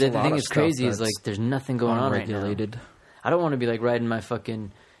 Yeah, dude. but There's the a lot thing of that's stuff crazy is that's like there's nothing going on right now. unregulated. I don't want to be like riding my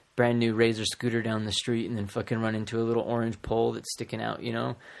fucking brand new Razor scooter down the street and then fucking run into a little orange pole that's sticking out, you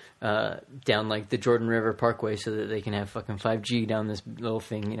know, down like the Jordan River Parkway so that they can have fucking 5G down this little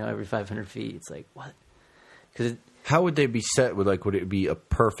thing, you know, every 500 feet. It's like, what? Because How would they be set with, like, would it be a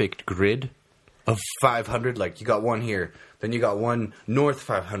perfect grid of 500? Like, you got one here, then you got one north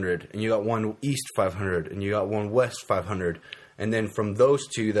 500, and you got one east 500, and you got one west 500. And then from those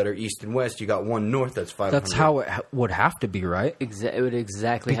two that are east and west, you got one north that's 500. That's how it would have to be, right? it would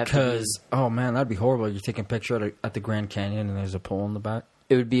exactly have to be. Because, oh man, that'd be horrible. You're taking a picture at the Grand Canyon and there's a pole in the back.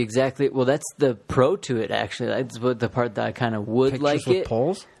 It would be exactly, well, that's the pro to it, actually. That's what the part that I kind of would Pictures like with it.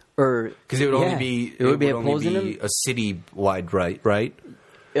 poles? Or Because it would yeah, only be it would be only poles in them. a city-wide, right?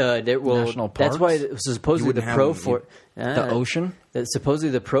 National that's why parks? supposedly You the wouldn't pro have them. for The ocean? supposedly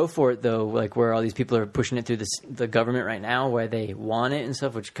the pro for it though, like where all these people are pushing it through the government right now, where they want it and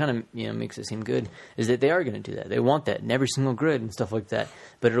stuff, which kind of, you know, makes it seem good, is that they are going to do that. They want that in every single grid and stuff like that.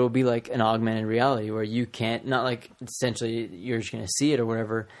 But it'll be like an augmented reality where you can't, not like essentially you're just going to see it or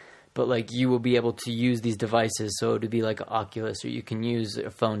whatever, but like you will be able to use these devices. So to be like an Oculus, or you can use a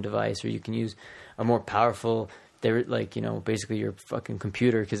phone device, or you can use a more powerful. They're like, you know, basically your fucking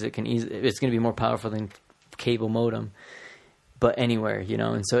computer, because it's going to be more powerful than cable modem. But anywhere, you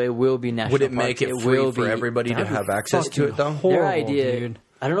know, and so it will be national. Would it make parks. it free will for be, everybody to have access to it, though? Their Horrible, idea, dude.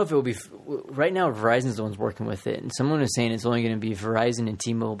 I don't know if it will be. Right now, Verizon's the one's working with it, and someone was saying it's only going to be Verizon and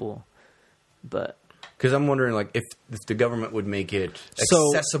T-Mobile. But Because I'm wondering, like, if the government would make it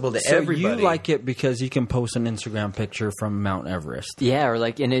So- accessible to so everybody. you like it because you can post an Instagram picture from Mount Everest. yeah, or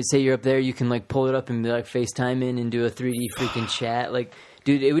like, and it say you're up there, you can like pull it up and be like FaceTime in and do a 3D freaking chat, like.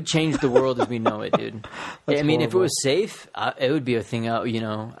 Dude, it would change the world as we know it, dude. I mean, if it horrible. was safe, it would be a thing out, you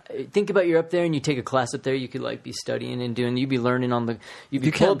know. Think about you're up there and you take a class up there, you could, like, be studying and doing, you'd be learning on the, you'd be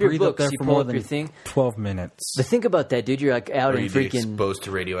You pull can't up your breathe books, up there you for pull more up than your thing. 12 minutes. But think about that, dude. You're, like, out Or in you'd be freaking, exposed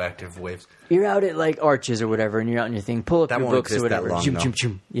to radioactive waves. you're out at, like, Arches or whatever, and you're out in your thing. Pull up That your won't books or exist that whatever. long, Choom, though. choom,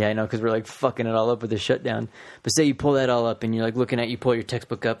 choom. Yeah, I know, because we're, like, fucking it all up with the shutdown. But say you pull that all up and you're, like, looking at, you pull your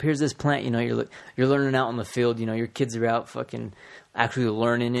textbook up. Here's this plant, you know, you're learning out in the field. You know, your kids are out fucking actually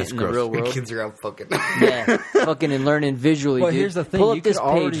learning it That's in gross. the real world. Kids are out fucking. Yeah, fucking and learning visually, Well, dude. here's the thing: Pull up you this could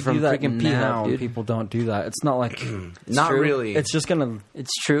page already from do that freaking now. P-Hub, dude. People don't do that. It's not like Not true. really. it's just gonna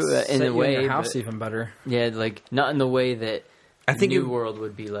It's true in set a you way, in your house but- even better. yeah, like not in the way that I think New it- World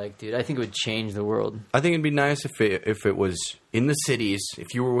would be like, dude. I think it would change the world. I think it'd be nice if it was in the cities.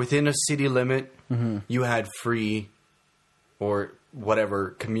 If you were within a city limit, you had free or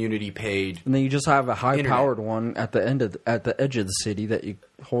whatever community paid. And then you just have a high-powered one at the edge of the city that you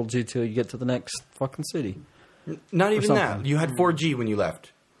holds you till you get to the next fucking city. Not even that. something. You had 4G when you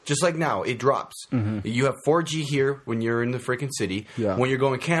left. Just like now, it drops. You have 4G here when you're in the freaking city. Yeah. When you're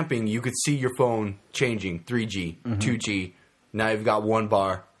going camping, you could see your phone changing. 3G, 2G. Now you've got one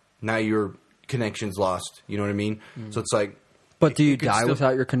bar. Now your connection's lost. You know what I mean? So it's like... But do you it could die still-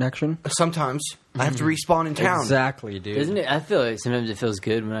 without your connection? Sometimes. I have to respawn in town. Exactly, dude. Doesn't it? I feel like sometimes it feels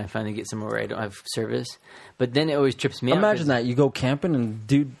good when I finally get somewhere where I don't have service, but then it always trips me out. Imagine 'cause- that you go camping and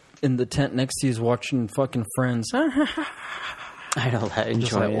dude in the tent next to you is watching fucking Friends. I know that.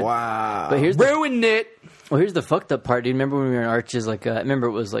 Just Enjoying like, it. wow. But here's the Ruined it! Well, here's the fucked up part, dude. Remember when we were in Arches? Like, I remember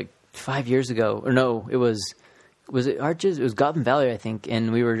it was like 5 years ago, or no, it was it Arches? It was Gotham Valley, I think,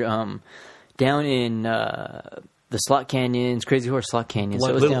 and we were down in the Slot Canyons, Crazy Horse Slot Canyon. So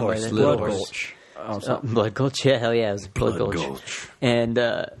it was Little down by Horse, the Little Blood Horse. Gulch. Blood Gulch, yeah, hell yeah, it was Blood Gulch. And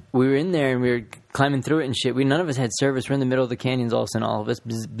we were in there and we were climbing through it and shit. None of us had service. We're in the middle of the canyons, all of a sudden, all of us,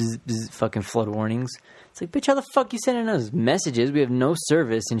 bzz, bzz, bzz, fucking flood warnings. It's like, bitch, how the fuck you sending us messages? We have no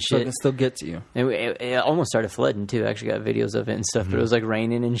service and So it shit. can still get to you. And it almost started flooding too. I actually got videos of it and stuff, but it was like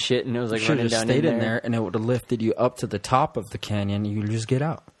raining and shit, and it was like Should running have down stayed in there, and it would have lifted you up to the top of the canyon. You just get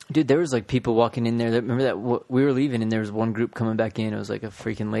out. Dude, there was like people walking in there. Remember that we were leaving, and there was one group coming back in. It was like a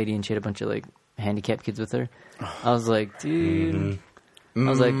freaking lady, and she had a bunch of like handicapped kids with her. I was like, dude. I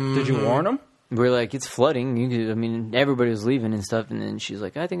was like, Did you warn them? we're like, it's flooding. You could, I mean, everybody was leaving and stuff, and then she's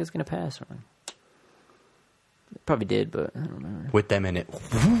like, I think it's gonna pass. I'm like, it probably did, but I don't remember. With them in it.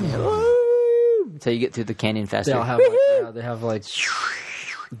 That's how you get through the canyon faster. They have like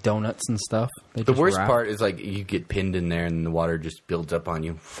donuts and stuff. They The just worst wrap. part is like you get pinned in there and the water just builds up on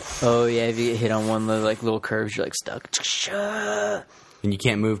you. Oh yeah, if you get hit on one of the like little curves, you're like stuck. And you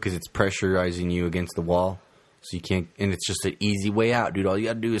can't move because it's pressurizing you against the wall. So you can't, and it's just an easy way out, dude. All you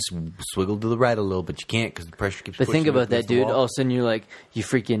gotta do is swiggle to the right a little, but you can't because the pressure keeps But pushing think you about that, against the dude. wall. All of a sudden, you're like, you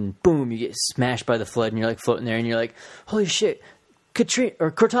freaking boom, you get smashed by the flood, and you're like floating there, and you're like, holy shit, Katrina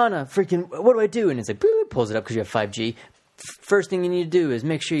or Cortana, freaking, what do I do? And it's like, boop, pulls it up because you have 5G. First thing you need to do is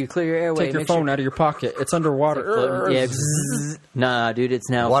make sure you clear your airway. Take your make phone sure out of your pocket. It's underwater. floating. Yeah, bzzz. Nah, dude, it's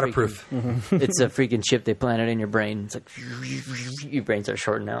now Waterproof. freaking- it's a freaking chip they planted in your brain. It's like your brain starts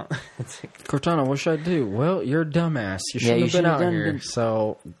shorting out. It's like, Cortana, what should I do? Well, you're a dumbass. You Yeah, shouldn't you have been shouldn't have out done here. it.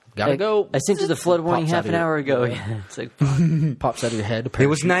 So gotta like, go. I sent you the flood warning Pops half out an of hour your- ago. Yeah, it's like Pops out of your head. It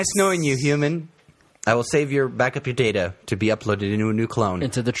was nice knowing you, human. I will save your backup your data to be uploaded into a new clone.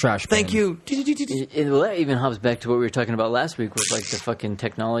 into the trash. Thank bin. you. Well, that even hops back to what we were talking about last week with like the fucking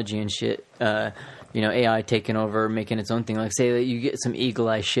technology and shit. AI taking over, making its own thing. Like, say that you get some eagle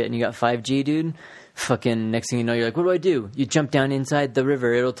eye shit and you got 5G, dude. Fucking next thing you know, you're like, what do I do? You jump down inside the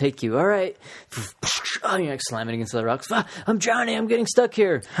river, it'll take you. All right. Oh, you're like slamming against the rocks. Ah, I'm drowning. I'm getting stuck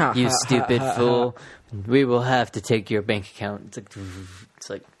here. You stupid fool. We will have to take your bank account. It's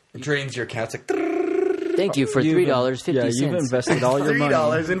like It drains your account. It's like thank you for $3.50. Yeah, you've invested all your money.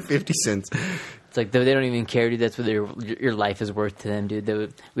 $3.50. It's like they don't even care, dude. That's what your life is worth to them,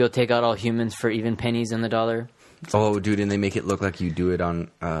 dude. We'll take out all humans for even pennies on the dollar Oh, dude, and they make it look like you do it on.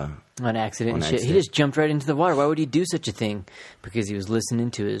 on accident On and shit. He accident. just jumped right into the water. Why would he do such a thing? Because he was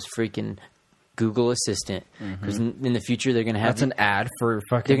listening to his freaking Google Assistant. Because in the future they're gonna have That's an ad for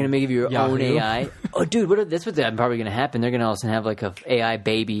fucking. they're gonna give you your own Yahoo. AI. Oh, dude, that's what's probably gonna happen. They're gonna also have like a AI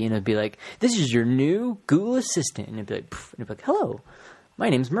baby, and it'd be like, "This is your new Google Assistant," and it'd be like, poof, and it'd be like, "Hello, my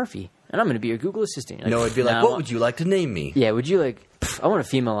name's Murphy, and I'm gonna be your Google Assistant." You're like, No, it'd be like, "Nah, what would you like to name me? Yeah, would you like? I want a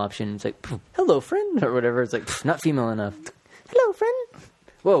female option. It's like, hello, friend, or whatever. It's like, not female enough. Hello, friend.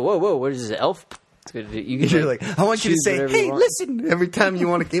 Whoa. What is this, elf? It's good. You can You're like, I want you to choose say, whatever you hey, want. listen, every time you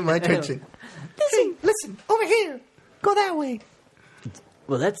want to get my attention. Listen, over here. Go that way.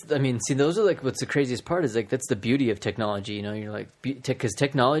 Well, see, those are like, what's the craziest part is like, that's the beauty of technology, you know? You're like, because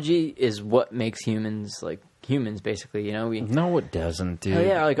technology is what makes humans, like, humans, basically, you know? No, it doesn't, dude. Oh,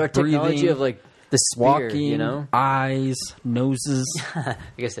 yeah, like our technology Breathing, of like the spear, walking, you know? eyes, noses, I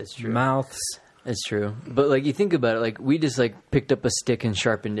guess that's true. mouths. That's true. But like you think about it, like we just like picked up a stick and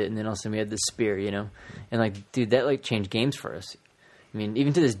sharpened it, and then all of a sudden we had this spear, you know? And like, dude, that like changed games for us. I mean,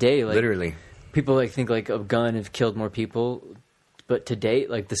 even to this day, like Literally. people like think like a gun have killed more people, but to date,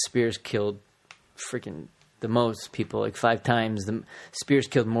 like the spears killed freaking the most people, like 5 times. The spears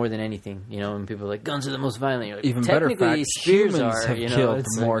killed more than anything, you know. And people are like, guns are the most violent. You're like, Even better technically, fact, spears humans are. have You know, killed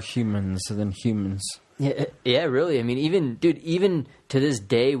it's like- more humans than humans. yeah, really. I mean, even to this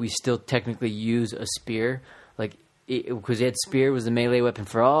day, we still technically use a spear, like because we had spear was the melee weapon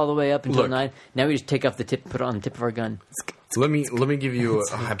for all the way up until Look. 9. Now we just take off the tip, put it on the tip of our gun. Let me give you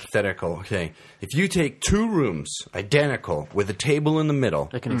a hypothetical. Okay, if you take 2 rooms identical with a table in the middle,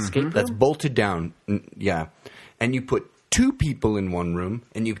 Like an escape room. that's bolted down, yeah, and you put 2 people in one room,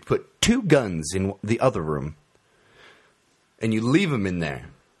 and you put 2 guns in the other room, and you leave them in there,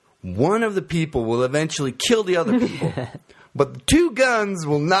 one of the people will eventually kill the other people, but the 2 guns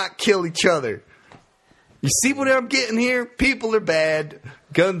will not kill each other. You see what I'm getting here? People are bad.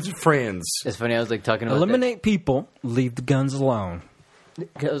 Guns are friends. It's funny. I was like talking about Eliminate people, leave the guns alone.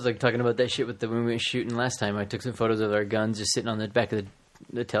 I was like talking about that shit with when we went shooting last time. I took some photos of our guns just sitting on the back of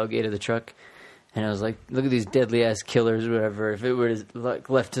the tailgate of the truck, and I was like, "Look at these deadly ass killers, or whatever. If it were like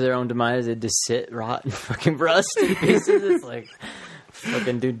left to their own demise, they'd just sit, rot, and fucking rust in pieces." It's like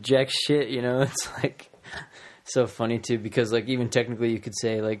fucking do jack shit, you know. It's like so funny too, because like even technically you could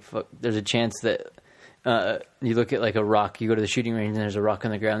say like fuck, there's a chance that you look at like a rock, you go to the shooting range and there's a rock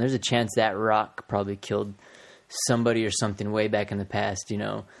on the ground. There's a chance that rock probably killed somebody or something way back in the past, you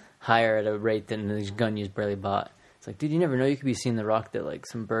know, higher at a rate than the gun you barely bought. It's like, dude, you never know. You could be seeing the rock that like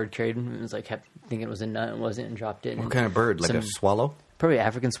some bird carried and it was like kept thinking it was a nut and wasn't and dropped it. What and kind of bird? Like a swallow? Probably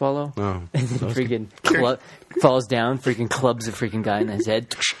African swallow. Oh. And then freaking falls down, freaking clubs a freaking guy in his head.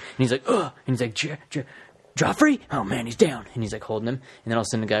 And he's like, ugh. And he's like, Joffrey? Oh, man, he's down. And he's like holding him. And then all of a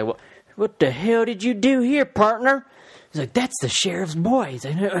sudden the guy, what the hell did you do here, partner? He's like, that's the sheriff's boy. He's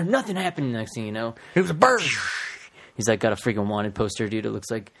like, nothing happened. Next thing you know, it was a bird. He's like, got a freaking wanted poster, dude. It looks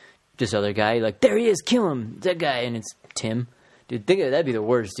like this other guy. Like, there he is, kill him. That guy. And it's Tim. Dude, think of that'd be the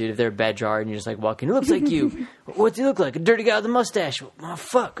worst, dude. If they're a bad jar and you're just like walking, it looks like you. What's he look like? A dirty guy with a mustache. Oh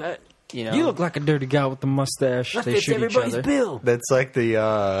fuck, you know. You look like a dirty guy with a mustache. That They fits shoot each everybody's other. bill. That's like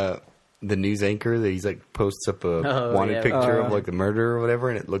the news anchor that he's like posts up a wanted picture of like the murderer or whatever,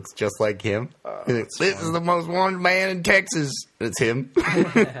 and it looks just like him. And it's, this is the most wanted man in Texas. And it's him.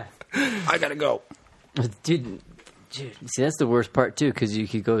 I gotta go, Dude, see, that's the worst part too, because you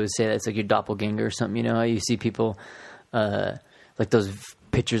could go to say that's like your doppelganger or something. You know how you see people, like those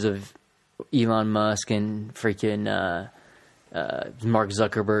pictures of Elon Musk and freaking Mark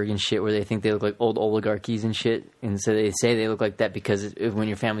Zuckerberg and shit, where they think they look like old oligarchies and shit, and so they say they look like that because when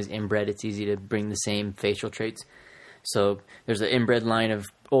your family's inbred, it's easy to bring the same facial traits. So there's an inbred line of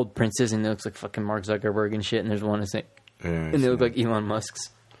old princes, and it looks like fucking Mark Zuckerberg and shit, and there's one that's like, and they look like Elon Musk's.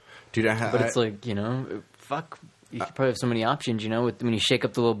 Dude, But it's like, you know, fuck. You could probably have so many options, you know. When you shake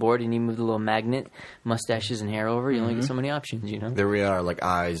up the little board and you move the little magnet, mustaches and hair over, you only get so many options, you know. there we are, like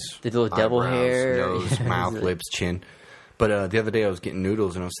eyes, The little devil eyebrows, hair. nose, Yeah. mouth, lips, chin. But the other day I was getting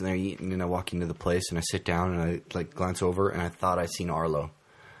noodles and I was sitting there eating, and I walk into the place and I sit down and I like glance over and I thought I seen Arlo,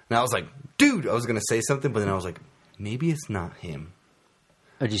 and I was like, dude, I was gonna say something, but then I was like, maybe it's not him.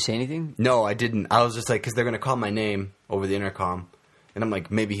 Oh, did you say anything? No, I didn't. I was just like, because they're gonna call my name over the intercom, and I'm like,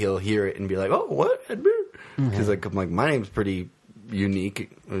 maybe he'll hear it and be like, oh, what? Because like I'm like, my name's pretty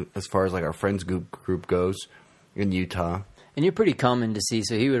unique as far as like our friends group goes in Utah. And you're pretty common to see,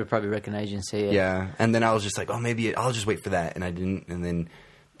 so he would have probably recognized you and say it. Yeah, and then I was just like, oh, maybe I'll just wait for that, and I didn't. And then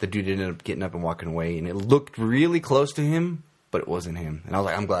the dude ended up getting up and walking away, and it looked really close to him, but it wasn't him. And I was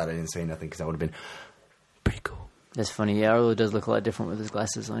like, I'm glad I didn't say nothing, because that would have been pretty cool. That's funny. Yeah, Arlo does look a lot different with his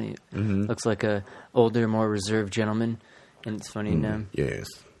glasses on. He looks like a older, more reserved gentleman, and it's funny. Yes.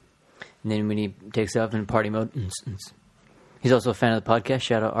 And then when he takes off in party mode, he's also a fan of the podcast.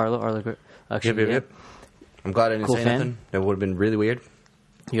 Shout out Arlo. Actually, Yep. I'm glad I didn't Cool say fan. nothing. That would have been really weird.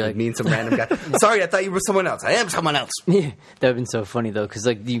 You're like, Me and some random guy. Sorry, I thought you were someone else. I am someone else. yeah, that would have been so funny though, because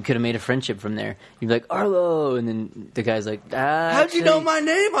like you could have made a friendship from there. You'd be like Arlo, and then the guy's like, How'd you know my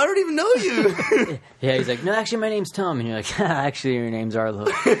name? I don't even know you. Yeah, he's like, no, actually, my name's Tom, and you're like, actually, your name's Arlo.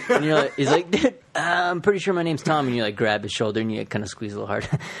 And you're like, he's like, dude, I'm pretty sure my name's Tom, and you like grab his shoulder and you like, kind of squeeze a little hard.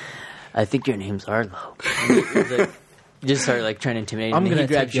 I think your name's Arlo. And he's like, you just start like trying to intimidate him. I'm And gonna he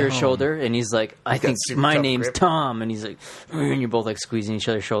grabs take you your home. shoulder, and he's like, I think super my tough name's grip. Tom, and he's like, and you're both like squeezing each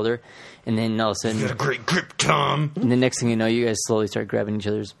other's shoulder, and then all of a You got a sudden, great grip, Tom. and the next thing you know, you guys slowly start grabbing each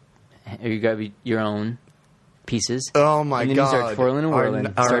other's, or you grab your own pieces. Oh my And then god! you start twirling and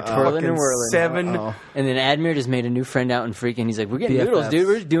whirling. Start twirling and whirling. 7. Uh-oh. And then Admir just made a new friend out in freaking. He's like, we're getting BFFs. noodles, dude.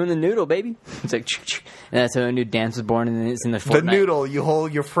 We're just doing the noodle, baby. It's like, and that's how a new dance was born. And then it's in the The Fortnite. noodle. You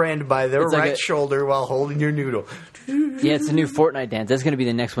hold your friend by their It's like right a- shoulder while holding your noodle. Yeah, it's a new Fortnite dance. That's going to be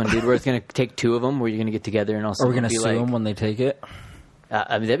the next one, dude. Where it's going to take two of them, where you're going to get together and also Are we gonna be sue like, them when they take it?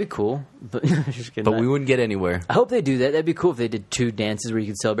 I mean, that'd be cool. But just kidding. But we wouldn't get anywhere. I hope they do that. That'd be cool if they did two dances where you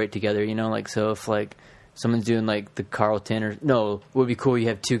could celebrate together. You know, like so if like someone's doing like the Carlton or no, it would be cool. You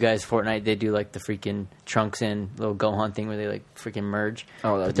have two guys Fortnite. They do like the freaking Trunks and little Gohan thing where they like freaking merge,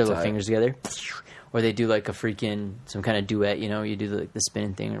 Oh, that'd put be their little tight. fingers together, or they do like a freaking some kind of duet. You know, you do like the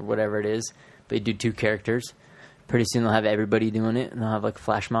spinning thing or whatever it is. But you do two characters. Pretty soon they'll have everybody doing it, and they'll have like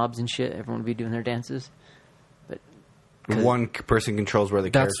flash mobs and shit. Everyone will be doing their dances. But 'cause One person controls where the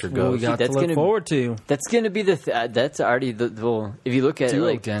That's character what we goes. got That's to look gonna- forward to. that's gonna be the that's already the well. If you look at it, Duo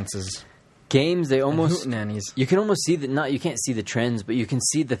like dances. games, they almost Hootenannies. you can almost see that. Not you can't see the trends, but you can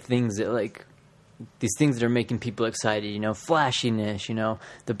see the things that like these things that are making people excited. You know, flashiness. You know,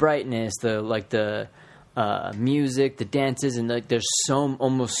 the brightness, the like the music, the dances, and like there's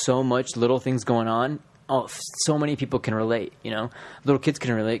almost so much little things going on. Oh, so many people can relate, you know. Little kids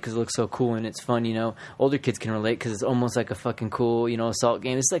can relate because it looks so cool and it's fun, you know. Older kids can relate because it's almost like a fucking cool, you know, assault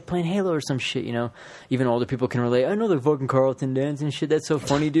game. It's like playing Halo or some shit, you know. Even older people can relate. I know the fucking Carlton dance and shit. That's so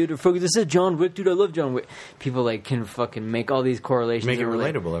funny, dude. Or fucking, this is John Wick, dude. I love John Wick. People like can fucking make all these correlations. Make it and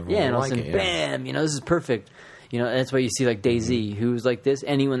relate. relatable. Everyone Yeah, and all will of a like sudden, it, yeah. bam, you know, this is perfect. You know, that's why you see like DayZ, who's like this.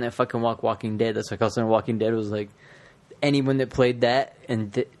 Anyone that fucking Walking Dead, that's like also Walking Dead was like anyone that played that,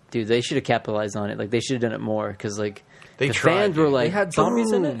 and dude, they should have capitalized on it. Like they should have done it more because like They the tried, fans were dude. like, They had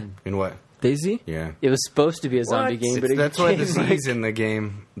zombies in it? boom. In what? Daisy? Yeah. It was supposed to be a zombie game, but it That's why the became, Z is in the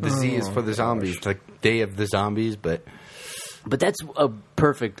game. The Z is for the zombies. It's like Day of the Zombies, but But that's a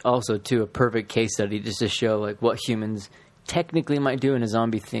perfect case study just to show like what humans technically might do in a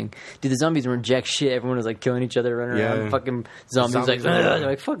zombie thing. Dude, the zombies weren't jack shit. Everyone was like killing each other, running Yeah. around. Fucking zombies like, Zombies are- they're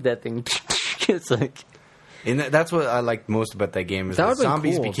like, fuck that thing. It's like, and that's what I liked most about that game is That that would've been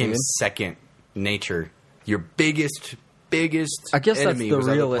zombies cool, became dude. second nature. Your biggest I guess that's enemy the was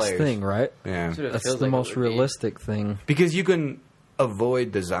other realist players. thing, right? Yeah, That's what it That's feels the like it most would be. realistic thing. because you can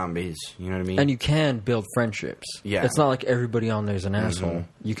avoid the zombies. You know what I mean? And you can build friendships. Yeah. It's not like everybody on there's an asshole.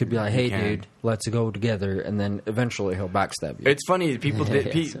 You could be like, hey, can. dude, let's go together. And then eventually he'll backstab you. It's funny. People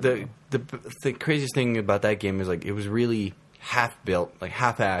did Yeah, the craziest thing about that game is like it was really half built, like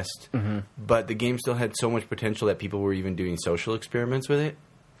half-assed, but the game still had so much potential that people were even doing social experiments with it,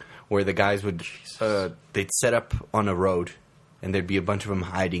 where the guys would they'd set up on a road, and there'd be a bunch of them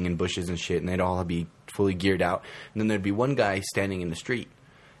hiding in bushes and shit, and they'd all be fully geared out, and then there'd be one guy standing in the street,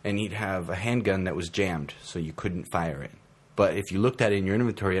 and he'd have a handgun that was jammed, so you couldn't fire it. But if you looked at it in your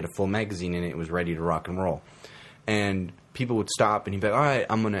inventory, it had a full magazine in it, it was ready to rock and roll. And people would stop, and he'd be like, all right,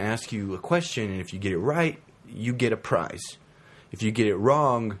 I'm going to ask you a question, and if you get it right, you get a prize. If you get it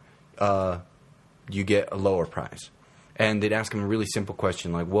wrong, you get a lower prize. And they'd ask him a really simple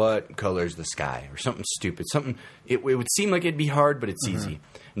question, like, what color is the sky? Or something stupid. Something, it would seem like it'd be hard, but it's easy.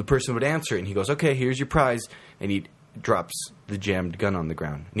 And the person would answer it, and he goes, okay, here's your prize. And he drops the jammed gun on the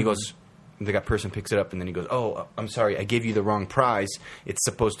ground. And he goes, and the person picks it up, and then he goes, oh, I'm sorry, I gave you the wrong prize. It's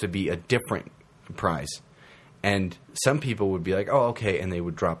supposed to be a different prize. And some people would be like, oh, okay, and they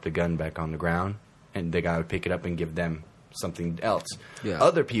would drop the gun back on the ground, and the guy would pick it up and give them something else. Yeah.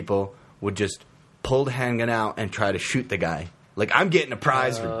 Other people would just pull the handgun out and try to shoot the guy. Like, I'm getting a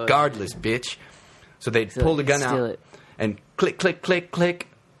prize regardless, bitch. So they'd pull the gun steal out it. and click, click, click, click.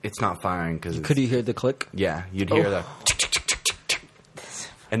 It's not firing because Could you hear the click? yeah, you'd hear the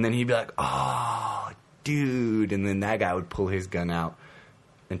and then he'd be like, oh, dude. And then that guy would pull his gun out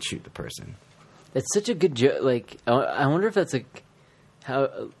and shoot the person. it's such a good joke. Like, I wonder if that's like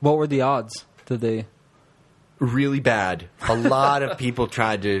how. What were the odds? Did they... Really bad. A lot of people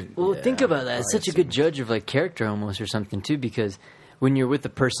tried to... Well, think about that. It's such a good judge of like character almost or something too, because when you're with a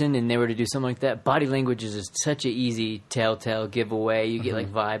person and they were to do something like that, body language is just such an easy telltale giveaway. You get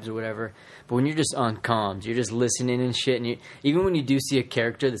like vibes or whatever. But when you're just on comms, you're just listening and shit, and even when you do see a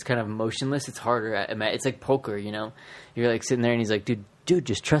character that's kind of emotionless, it's harder. It's like poker, you know. You're like sitting there and he's like, dude,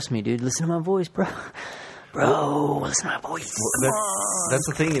 just trust me, dude. Listen to my voice, bro. Bro, listen to my voice. That's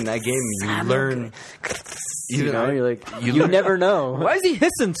the thing in that game. You learn... You know, you're like, you learn- never know. Why is he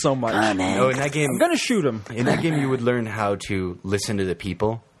hissing so much? No, in that game... I'm going to shoot him. In that game, you would learn how to listen to the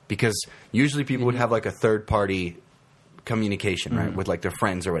people, because usually people would have like a third-party communication, right, with like their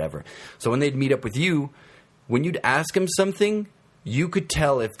friends or whatever. So when they'd meet up with you, when you'd ask them something, you could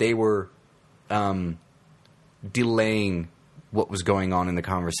tell if they were delaying what was going on in the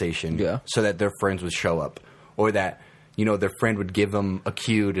conversation, Yeah. so that their friends would show up, or that their friend would give them a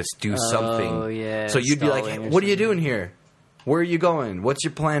cue to do something. Oh, yeah, So you'd be like, stalling hey, or "What are you something. doing here? Where are you going? What's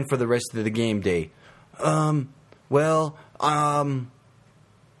your plan for the rest of the game day?" And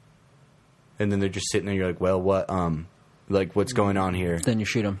then they're just sitting there. You're like, "Well, what? Like, what's going on here?" Then you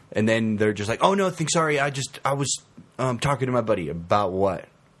shoot him. And then they're just like, "Oh no, sorry. I was talking to my buddy about what?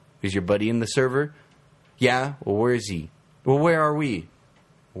 Is your buddy in the server? Yeah. Well, where is he? Well, where are we?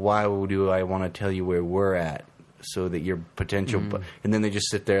 Why do I want to tell you where we're at? So that your potential..." And then they just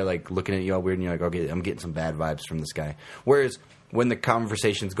sit there like looking at you all weird, and you're like, "Okay, I'm getting some bad vibes from this guy." Whereas when the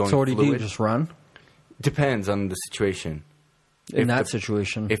conversation's going So what do you fluid, do? Just run? depends on the situation. In If that the-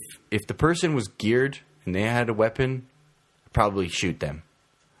 situation. If the person was geared and they had a weapon, I'd probably shoot them.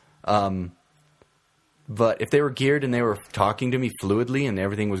 But if they were geared and they were talking to me fluidly and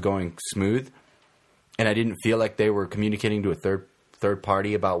everything was going smooth, and I didn't feel like they were communicating to a third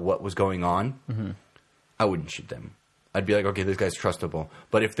party about what was going on, I wouldn't shoot them. I'd be like, okay, this guy's trustable.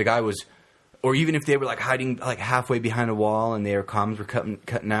 But if the guy was, or even if they were like hiding like halfway behind a wall and their comms were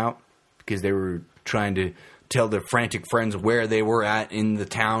cutting out because they were trying to tell their frantic friends where they were at in the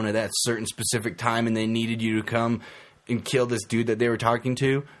town at that certain specific time, and they needed you to come and kill this dude that they were talking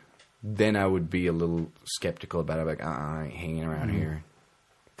to, then I would be a little skeptical about it. Like, I ain't hanging around here.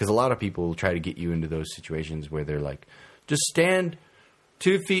 Because a lot of people will try to get you into those situations where they're like, just stand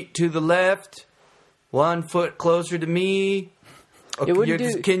 2 feet to the left, 1 foot closer to me. Okay, It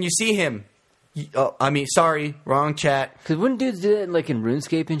wouldn't can you see him? Sorry, wrong chat. Because wouldn't dudes do that like in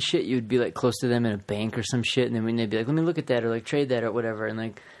RuneScape and shit? You would be like close to them in a bank or some shit, and then when they'd be like, "Let me look at that," or like trade that or whatever, and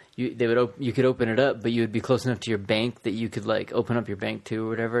like you could open it up, but you would be close enough to your bank that you could like open up your bank too or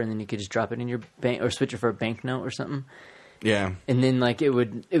whatever, and then you could just drop it in your bank or switch it for a banknote or something. Yeah. And then like it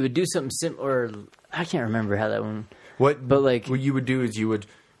would do something similar. I can't remember how that one. What you would do is you would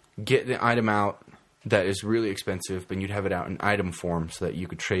get the item out that is really expensive, but you'd have it out in item form so that you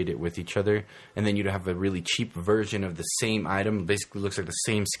could trade it with each other, and then you'd have a really cheap version of the same item, basically looks like the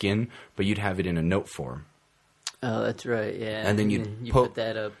same skin, but you'd have it in a note form. Oh, that's right, yeah. And then you put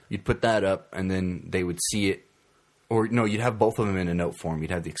that up. You'd put that up, and then they would see it. Or, no, you'd have both of them in a note form.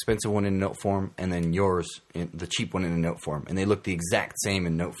 You'd have the expensive one in a note form, and then yours, the cheap one in a note form. And they look the exact same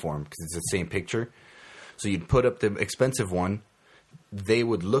in note form, because it's the same picture. So you'd put up the expensive one. They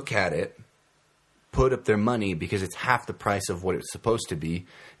would look at it, put up their money, because it's half the price of what it's supposed to be.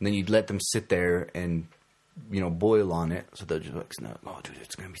 And then you'd let them sit there and, boil on it. So they'll just be like, oh, dude,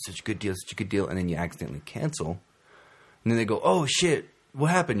 it's going to be such a good deal. And then you accidentally cancel. And then they go, oh, shit,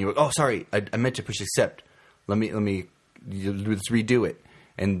 what happened? You're like, oh, sorry, I meant to push accept. Let's redo it.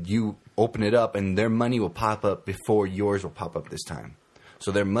 And you open it up, and their money will pop up before yours will pop up this time.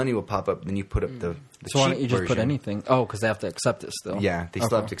 So their money will pop up, then you put up the So why cheap don't you just put version. anything? Oh, because they have to accept it still. Yeah, they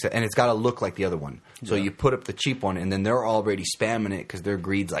still have to accept. And it's got to look like the other one. So you put up the cheap one, and then they're already spamming it because their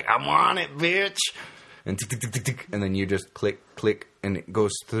greed's like, I want it, bitch. And tick, tick, tick, tick, tick, and then you just click, and it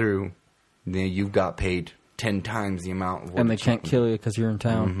goes through. Then you've got paid 10 times the amount of what And they the cheap can't one- kill you because you're in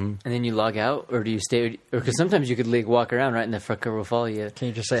town. Mm-hmm. And then you log out, or do you stay? Or because sometimes you could like walk around, right, and the fucker will follow you. Can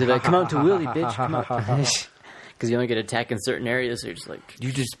you just say, so like, ha, come ha, out to ha, Willie, ha, bitch, ha, come ha, out. ha, ha. Because you only get attacked in certain areas, so you're just like,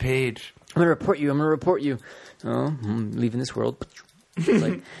 You just paid. I'm gonna report you. Oh, I'm leaving this world.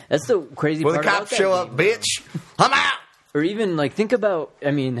 Like that's the crazy Well, part. the cops about that show up, game, bitch. I'm out. Or even like think about, I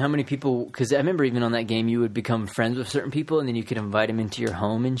mean, how many people? Because I remember even on that game, you would become friends with certain people, and then you could invite them into your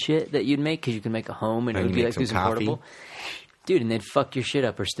home and shit that you'd make, because you could make a home and it And would you be make like some this coffee. portable. Dude, and they'd fuck your shit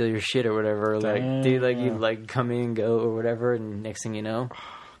up or steal your shit or whatever. Like, dude, like you'd like come in and go or whatever, and next thing you know,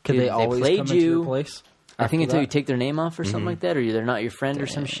 Could dude, they always played come into your place? I think after until that? you take their name off or something like that, or they're not your friend or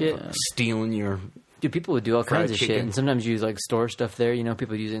some shit. Stealing your. Dude, people would do all Fried kinds of shit, chicken. and sometimes you like store stuff there. You know,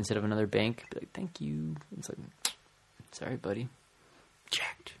 people use it instead of another bank. Be like, thank you. It's like, sorry, buddy.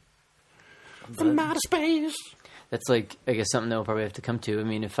 Jacked. From outer space. That's like, I guess something that we'll probably have to come to. I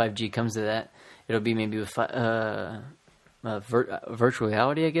mean, if 5G comes to that, it'll be maybe with virtual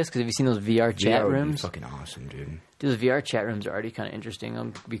reality, I guess. Because have you seen those VR chat would be rooms? fucking awesome, dude. Dude, those VR chat rooms are already kind of interesting.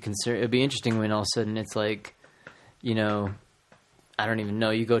 It'll be interesting when all of a sudden it's like, I don't even know.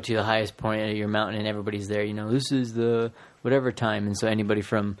 You go to the highest point of your mountain and everybody's there. This is the whatever time, and so anybody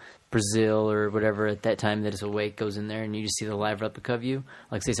from Brazil or whatever at that time that is awake goes in there, and you just see the live replica of you.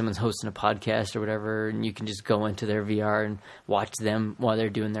 Like, say someone's hosting a podcast or whatever, and you can just go into their VR and watch them while they're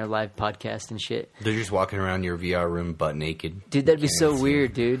doing their live podcast and shit. They're just walking around your VR room butt naked. Dude, that'd be Can't so see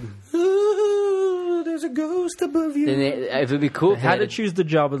weird, dude. Ooh, there's a ghost above you. Then it would be cool. Had to choose the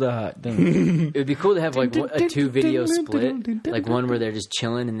job of the hut. didn't It would be cool to have like a 2 video split, like one where they're just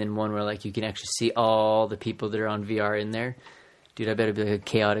chilling, and then one where like you can actually see all the people that are on VR in there. Dude, I bet it'd be like a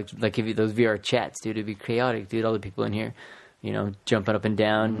chaotic, like if you, those VR chats, dude, it'd be chaotic, dude. All the people in here, jumping up and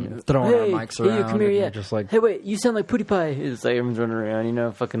down, Throwing our hey, mics hey, you around come here, and yeah. you're just like- hey, wait, you sound like PewDiePie. It's like everyone's running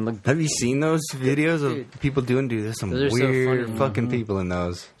around, fucking look. Have you seen those videos of people doing? Dude, there's some Those are so weird funny. fucking people in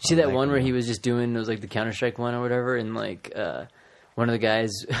those. See that one where he was just doing, it was like the Counter-Strike one or whatever, and like one of the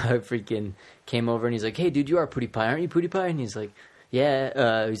guys freaking came over and he's like, hey dude, you are PewDiePie, aren't you PewDiePie? And he's like,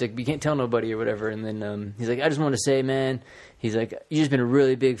 yeah. He's like, you can't tell nobody or whatever. And then he's like, I just want to say, man, he's like, you just been a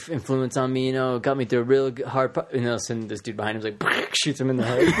really big influence on me, got me through a real hard and all of a sudden this dude behind him's like, shoots him in the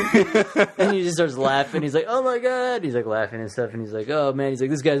head. And he just starts laughing. He's like, oh my God. He's like laughing and stuff, and he's like, oh man, he's like,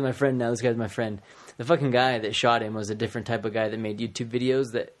 this guy's my friend now, this guy's my friend. The fucking guy that shot him was a different type of guy that made YouTube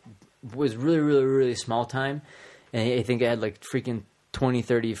videos that was really, really, really small time. And I think it had like freaking 20,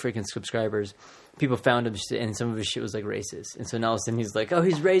 30 freaking subscribers. People found him, and some of his shit was like racist. And so now all of a sudden he's like, oh,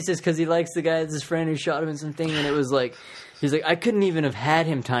 he's racist because he likes the guy that's his friend who shot him in something. And it was like, he's like, I couldn't even have had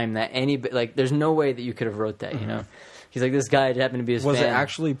him time that like, there's no way that you could have wrote that, He's like, this guy happened to be his Was fan. it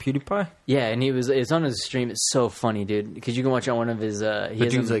actually PewDiePie? Yeah, and it's on his stream. It's so funny, dude, because you can watch on one of his. The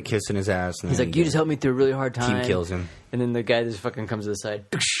dude's like kissing his ass. And he's then like, you just helped me through a really hard time. Team kills him. And then the guy just fucking comes to the side.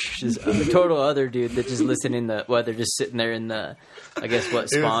 Just a total other dude that just listened in the, they're just sitting there in the, I guess,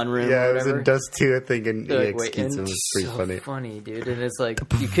 spawn room or Yeah, it whatever. was in Dust 2, I think, and They're he like, executes him. It's pretty so funny. dude. And it's like,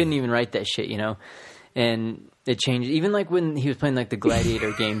 you couldn't even write that shit, And it changed. Even like when he was playing like the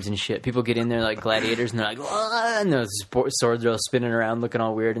Gladiator games and shit, people get in there like gladiators and they're like, ah, and those swords are all spinning around looking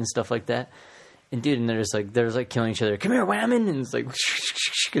all weird and stuff like that. And dude, and they're just like killing each other. Come here, whammon! And it's like,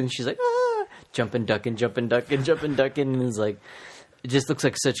 and she's like, ah, jumping, ducking, and it's like, it just looks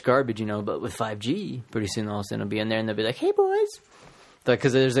like such garbage, you know. But with 5G, pretty soon all of a sudden it'll be in there, and they'll be like, hey boys,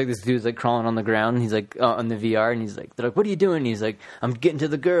 because there's like this dude's like crawling on the ground, and he's like on the VR, and they're like, what are you doing? And he's like, I'm getting to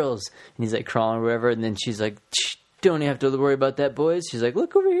the girls, and he's like crawling or whatever, and then she's like, don't have to worry about that, boys. She's like,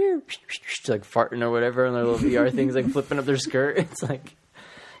 look over here, she's like farting or whatever, and their little VR things like flipping up their skirt. It's like,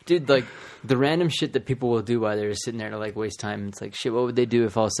 dude, like the random shit that people will do while they're just sitting there to like waste time. It's like, shit, what would they do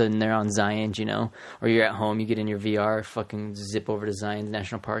if all of a sudden they're on Zion, you know? Or you're at home, you get in your VR, fucking zip over to Zion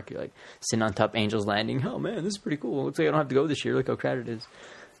National Park, you're like sitting on top Angel's Landing. Oh man, this is pretty cool. Looks like I don't have to go this year. Look how crowded it is.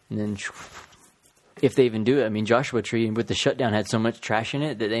 And then, if they even do it, I mean, Joshua Tree with the shutdown had so much trash in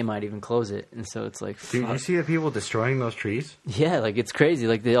it that they might even close it. And so it's like, dude, fuck. you see the people destroying those trees? Yeah, like it's crazy.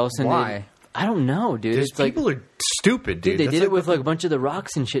 Like they all of a sudden, Why? I don't know, dude. These It's like, people are stupid, dude. they That's did like it with like a bunch of the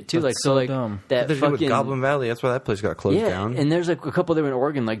rocks and shit too. That's Like so, so like dumb. that What they do with fucking Goblin Valley. That's why that place got closed down. and there's like a couple there in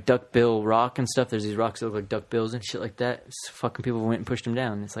Oregon, like Duckbill Rock and stuff. There's these rocks that look like duckbills and shit like that. Fucking people went and pushed them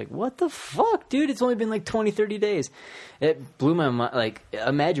down. It's like, what the fuck, dude? It's only been like 20, 30 days. It blew my mind. Like,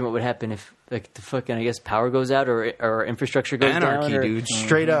 imagine what would happen if like the fucking, I guess, power goes out or infrastructure goes Anarchy, down. Or, dude.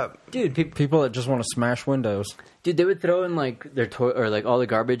 Straight up. dude, People that just want to smash windows. Dude, they would throw in like their or like all the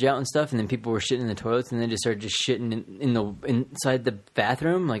garbage out and stuff, and then people were shitting in the toilets, and then just started just shitting inside the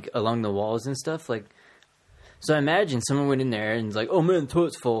bathroom, like along the walls and stuff. Like, so I imagine someone went in there and was like, "Oh man, the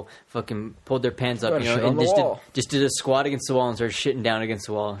toilet's full." Fucking pulled their pants up, Gotta you know, shit on and the just did a squat against the wall and started shitting down against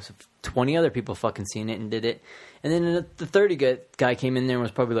the wall. So 20 other people fucking seen it and did it. And then the 30 guy came in there and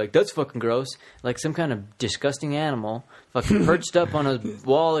was probably like, that's fucking gross. Like some kind of disgusting animal fucking perched up on a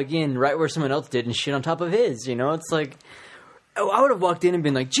wall again right where someone else did and shit on top of his. You know, it's like, oh, I would have walked in and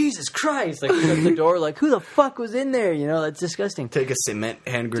been like, Jesus Christ. Like, shut the door, like, who the fuck was in there? You know, that's disgusting. Take a cement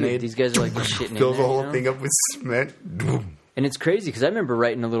hand Dude, grenade. these guys are like just shitting in there. Fill the whole you know? thing up with cement. And it's crazy because I remember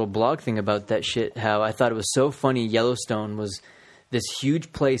writing a little blog thing about that shit, how I thought it was so funny Yellowstone was this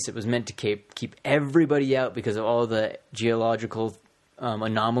huge place that was meant to keep everybody out because of all the geological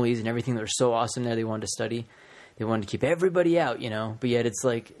anomalies and everything that were so awesome there they wanted to study. They wanted to keep everybody out, you know. But yet it's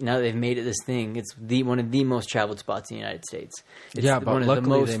like, now they've made it this thing. It's one of the most traveled spots in the United States. It's Yeah, but one of the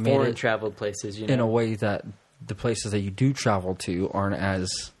luckily most they made foreign it traveled places, you know. In a way that the places that you do travel to aren't as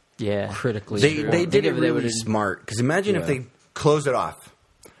critically. They did it really smart. Because imagine if they closed it off.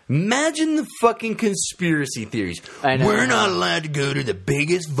 Imagine the fucking conspiracy theories. I know. We're not allowed to go to the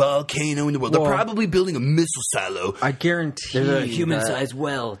biggest volcano in the world. Well, They're probably building a missile silo. I guarantee There's a that- human-sized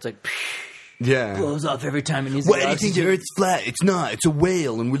well. It's like, Yeah. blows off every time it needs Why to do you think the Earth's flat? It's not. It's a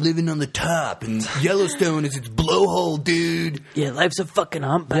whale, and we're living on the top. And Yellowstone is its blowhole, dude. Yeah, life's a fucking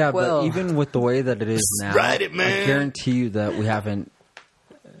humpback Yeah, well. but even with the way that it is now, Ride it, man. I guarantee you that we haven't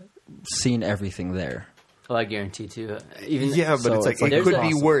seen everything there. Oh, I guarantee too. Even Yeah, but So it's like it's like it could be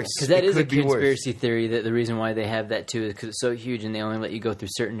possible. worse. because that It is a could be worse. conspiracy theory. That the reason why they have that too is because it's so huge and they only let you go through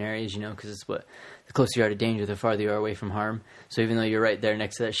certain areas. You know, because it's the closer you are to danger, the farther you are away from harm. So even though you're right there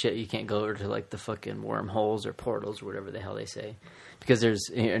next to that shit, you can't go over to like the fucking wormholes or portals or whatever the hell they say. Because there's,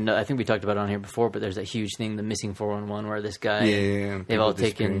 and I think we talked about it on here before, but there's that huge thing, the missing 411, where this guy, Yeah, they've all people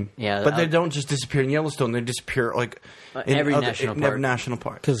taken, disappearing. But they don't just disappear in Yellowstone. They disappear like in every national in every park. national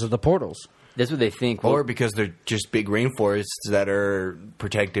park. Because of the portals. That's what they think. Or because they're just big rainforests that are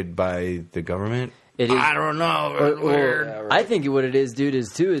protected by the government. It is. I don't know. I think what it is, dude, is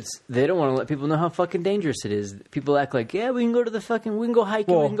too. It's they don't want to let people know how fucking dangerous it is. People act like, yeah, we can go to the fucking, we can go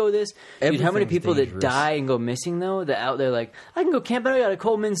hiking, we Well, can go this. Dude, how many everything's people that dangerous. die and go missing though? That out there like, I can go camping. I got a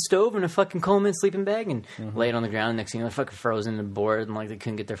Coleman stove and a fucking Coleman sleeping bag and lay it on the ground. Next thing you know, they're fucking frozen and bored and like they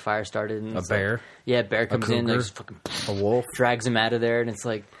couldn't get their fire started. And A it's like- bear? yeah, a bear comes in, cougar? like, just fucking A wolf. drags them out of there, and it's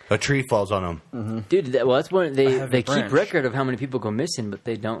like, A tree falls on them. dude, that's one they heavy keep branch. record of how many people go missing, but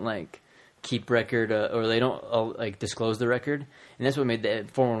they don't like keep record or they don't like disclose the record. And that's what made the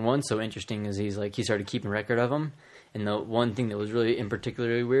 411 so interesting. Is he started keeping record of them. And the one thing that was really in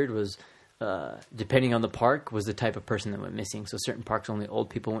particularly weird was depending on the park was the type of person that went missing. So certain parks only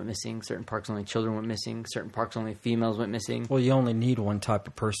old people went missing, certain parks only children went missing, certain parks only females went missing. Well, you only need one type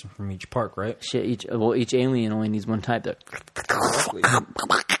of person from each park, right? Shit, each alien only needs one type.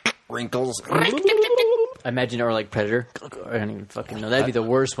 Wrinkles. I imagine, or like Predator. I don't even fucking know. That'd be the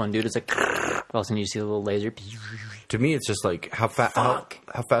worst one, dude. It's like all of a sudden you see a little laser. To me, it's just like how fast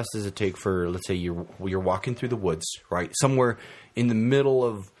does it take for, let's say you're walking through the woods, right, somewhere in the middle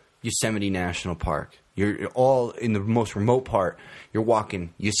of Yosemite National Park. You're all in the most remote part. You're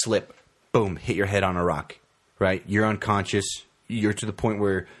walking, you slip, boom, hit your head on a rock, right? You're unconscious. You're to the point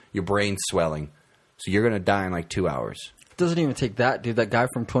where your brain's swelling, so you're gonna die in like 2 hours. doesn't even take that, dude. That guy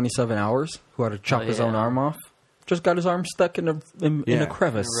from 27 Hours who had to chop his own arm off just got his arm stuck in a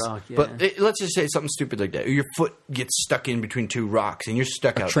crevice. A rock, yeah. But let's just say something stupid like that. Your foot gets stuck in between two rocks, and you're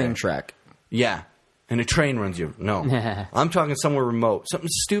stuck out Train there. track. Yeah. And a train runs you. No. I'm talking somewhere remote. Something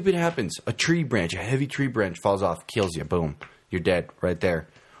stupid happens. A tree branch, a heavy tree branch falls off, kills you. Boom. You're dead right there.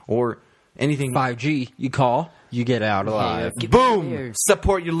 Or anything. 5G. You call, you get out alive. Boom.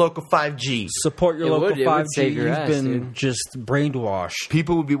 Support your local 5G. Support your local it would 5G. save your You've ass, been dude. just brainwashed.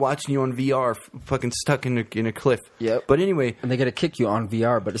 People would be watching you on VR, fucking stuck in a cliff. Yep. But anyway. And they got to kick you on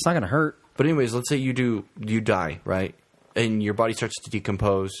VR, but it's not going to hurt. But anyways, let's say you die, right? And your body starts to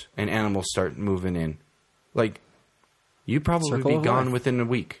decompose, and animals start moving in. Like, you'd probably Circle be of gone life. within a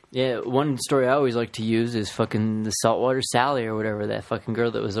week. Yeah, one story I always like to use is fucking the Saltwater Sally or whatever, that fucking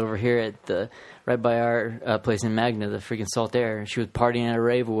girl that was over here at right by our place in Magna, the freaking Salt Air. She was partying at a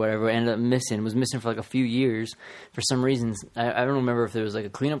rave or whatever, ended up was missing for like a few years for some reasons. I don't remember if there was like a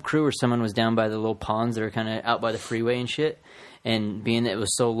cleanup crew or someone was down by the little ponds that are kind of out by the freeway and shit. And being that it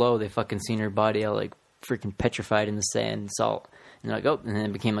was so low, they fucking seen her body all like freaking petrified in the sand and salt. And they're like, oh, and then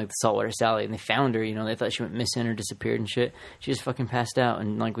it became like the Saltwater Sally, and they found her. You know, they thought she went missing or disappeared and shit. She just fucking passed out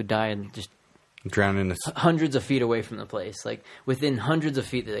and like would die and just Drown in the... hundreds of feet away from the place, like within hundreds of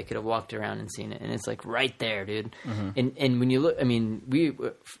feet that they could have walked around and seen it. And it's like right there, dude. And when you look, I mean,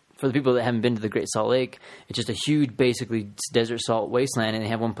 for the people that haven't been to the Great Salt Lake, it's just a huge, basically desert salt wasteland, and they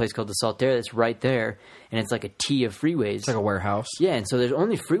have one place called the Salt Air that's right there, and it's like a T of freeways. It's like a warehouse. Yeah, and so there's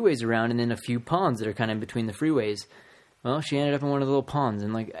only freeways around, and then a few ponds that are kind of in between the freeways. Well, she ended up in one of the little ponds,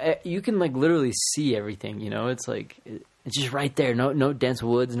 and like you can like literally see everything. You know, it's like it's just right there. No dense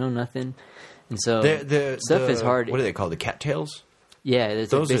woods, no nothing. And so stuff is hard. What are they called? The cattails? Yeah,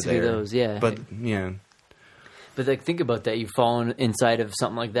 it's Those like basically are there. those. Yeah, But, yeah. But like, think about that. You've fallen inside of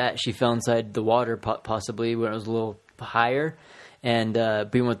something like that. She fell inside the water, possibly when it was a little higher, and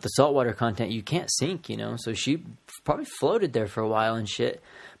being with the saltwater content, you can't sink. You know, so she probably floated there for a while and shit.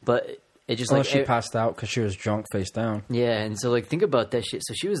 But it just Unless like she passed out because she was drunk face down. yeah, and so like think about that shit.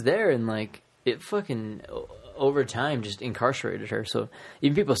 So she was there, and like it fucking over time just incarcerated her. So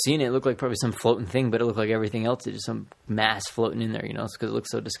even people seeing it, looked like probably some floating thing, but it looked like everything else. It's just some mass floating in there, you know, because it looks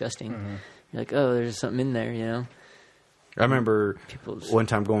so disgusting. You're like, oh, there's something in there, you know. I remember People's- one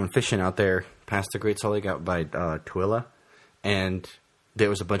time going fishing out there past the Great Salt Lake out by Tooele, and there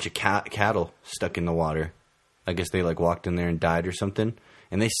was a bunch of cattle stuck in the water. I guess they like walked in there and died or something,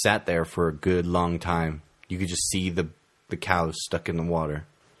 and they sat there for a good long time. You could just see the cows stuck in the water.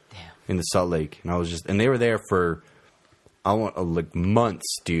 Damn. In the Salt Lake, and they were there for like months,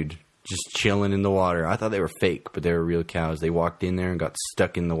 dude, just chilling in the water. I thought they were fake, but they were real cows. They walked in there and got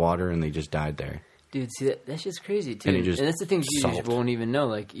stuck in the water, and they just died there. Dude, see, that's just crazy, too. And And, it just that's the thing you salt. just won't even know.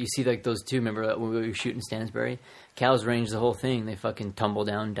 Like, you see, like, those two, remember when we were shooting Stansbury? Cows range the whole thing. They fucking tumble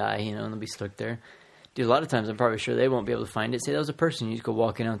down, die, you know, and they'll be stuck there. Dude, a lot of times I'm probably sure they won't be able to find it. Say that was a person. You just go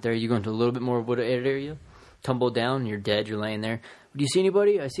walking out there. You go into a little bit more wooded area, tumble down, you're dead, you're laying there. Do you see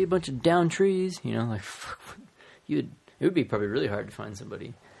anybody? I see a bunch of down trees. You know, like, fuck, it would be probably really hard to find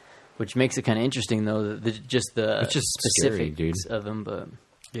somebody. Which makes it kind of interesting, though, just the It's just scary, specifics dude. of them, but...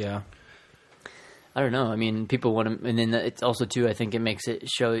 Yeah. I don't know. I mean, people want to, and then it's also too. I think it makes it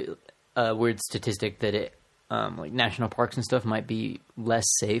show a weird statistic that it, like national parks and stuff, might be less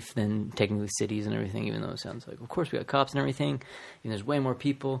safe than technically cities and everything. Even though it sounds like, of course, we got cops and everything, and there's way more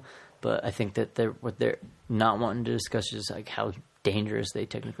people. But I think that what they're not wanting to discuss is like how dangerous they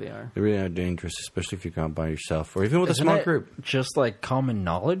technically are. They really are dangerous, especially if you go out by yourself or even with Isn't a small it group. just like common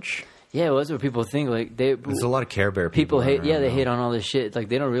knowledge? Yeah, well, that's what people think. Like There's a lot of Care Bear people hate. around Yeah, they now. hate on all this shit. It's like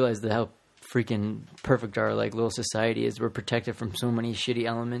they don't realize that how freaking perfect our like little society is. We're protected from so many shitty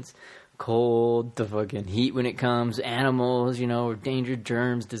elements. Cold, the fucking heat when it comes, animals, you know, danger,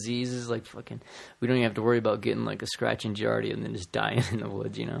 germs, diseases, like fucking, we don't even have to worry about getting like a scratch in Giardia and then just dying in the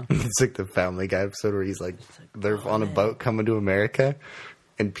woods, you know? It's like the Family Guy episode where he's like, they're on a boat coming to America,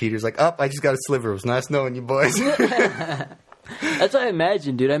 and Peter's like, I just got a sliver. It was nice knowing you boys. That's what I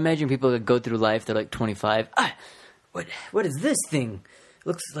imagine, dude. I imagine people that go through life, they're like 25. What is this thing?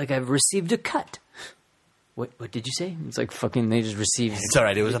 Looks like I've received a cut. What did you say? It's like fucking, they just received. It's all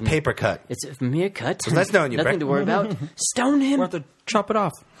right. It was a paper cut. It's a mere cut. was nice knowing you, Nothing Brett. to worry about. Stone him. We'll have to chop it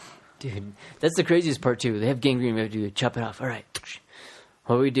off. Dude, that's the craziest part, too. They have gangrene. We have to do it. Chop it off. All right.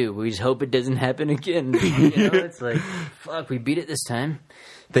 What do? We just hope it doesn't happen again. You know, it's like, fuck, we beat it this time.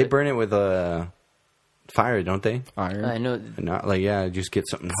 They burn it with fire, don't they? Iron. I know. Not like, yeah, just get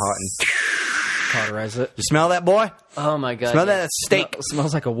something hot and Cauterize it. You smell that, boy? Oh my god! Smell yeah. that steak?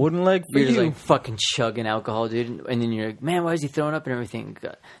 Smells like a wooden leg for You're just you. like fucking chugging alcohol, dude, and then you're like, man, why is he throwing up and everything?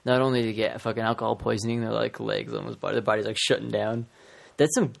 God. Not only do you get fucking alcohol poisoning, their like legs almost, their body's like shutting down.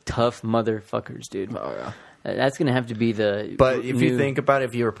 That's some tough motherfuckers, dude. Oh yeah. That's gonna have to be the. But if you new think about it,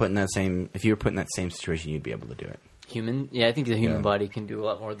 if you were put in that same situation, you'd be able to do it. human, yeah, I think the human Yeah. body can do a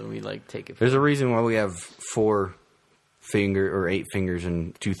lot more than we like take it. For. There's a reason why we have 4 8 fingers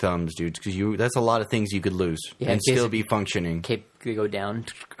and 2 thumbs, dudes. Because that's a lot of things you could lose Yeah, in and case still it- be functioning. Cape could go down.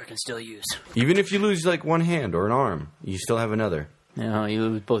 I can still use. Even if you lose like one hand or an arm, you still have another. You know, you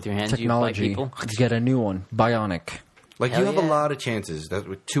lose both your hands. Technology. You fight people. Get a new one. Bionic. Like Hell you have yeah. a lot of chances. That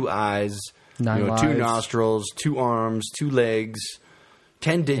with 2 eyes, 9 2 lives. nostrils, 2 arms, 2 legs,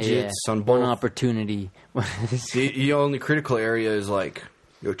 10 digits on one both. opportunity. The only critical area is like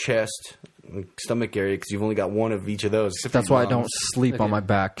your chest, and stomach area, because you've only got one of each of those. except for That's why I your don't lungs. sleep Okay. on my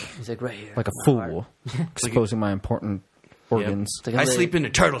back He's like right here, like a my heart. fool, exposing my important organs. It's like I lay- sleep in a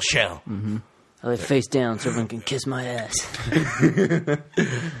turtle shell. I lay face down so everyone can kiss my ass.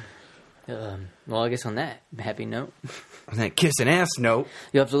 Well, I guess on that happy note, On that kiss and ass note,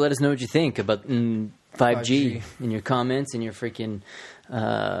 you'll have to let us know what you think about 5G 5G. in your comments and your freaking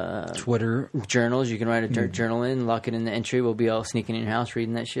Twitter. journals. You can write a journal in, lock it in the entry. We'll be all sneaking in your house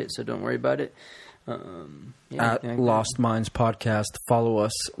reading that shit, so don't worry about it. Yeah, At like Lost Minds Podcast. Follow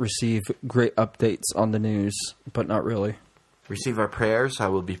us. Receive great updates on the news, but not really. receive our prayers. I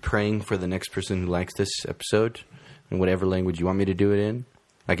will be praying for the next person who likes this episode in whatever language you want me to do it in.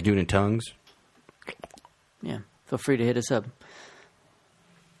 I could do it in tongues. that. Yeah, feel free to hit us up.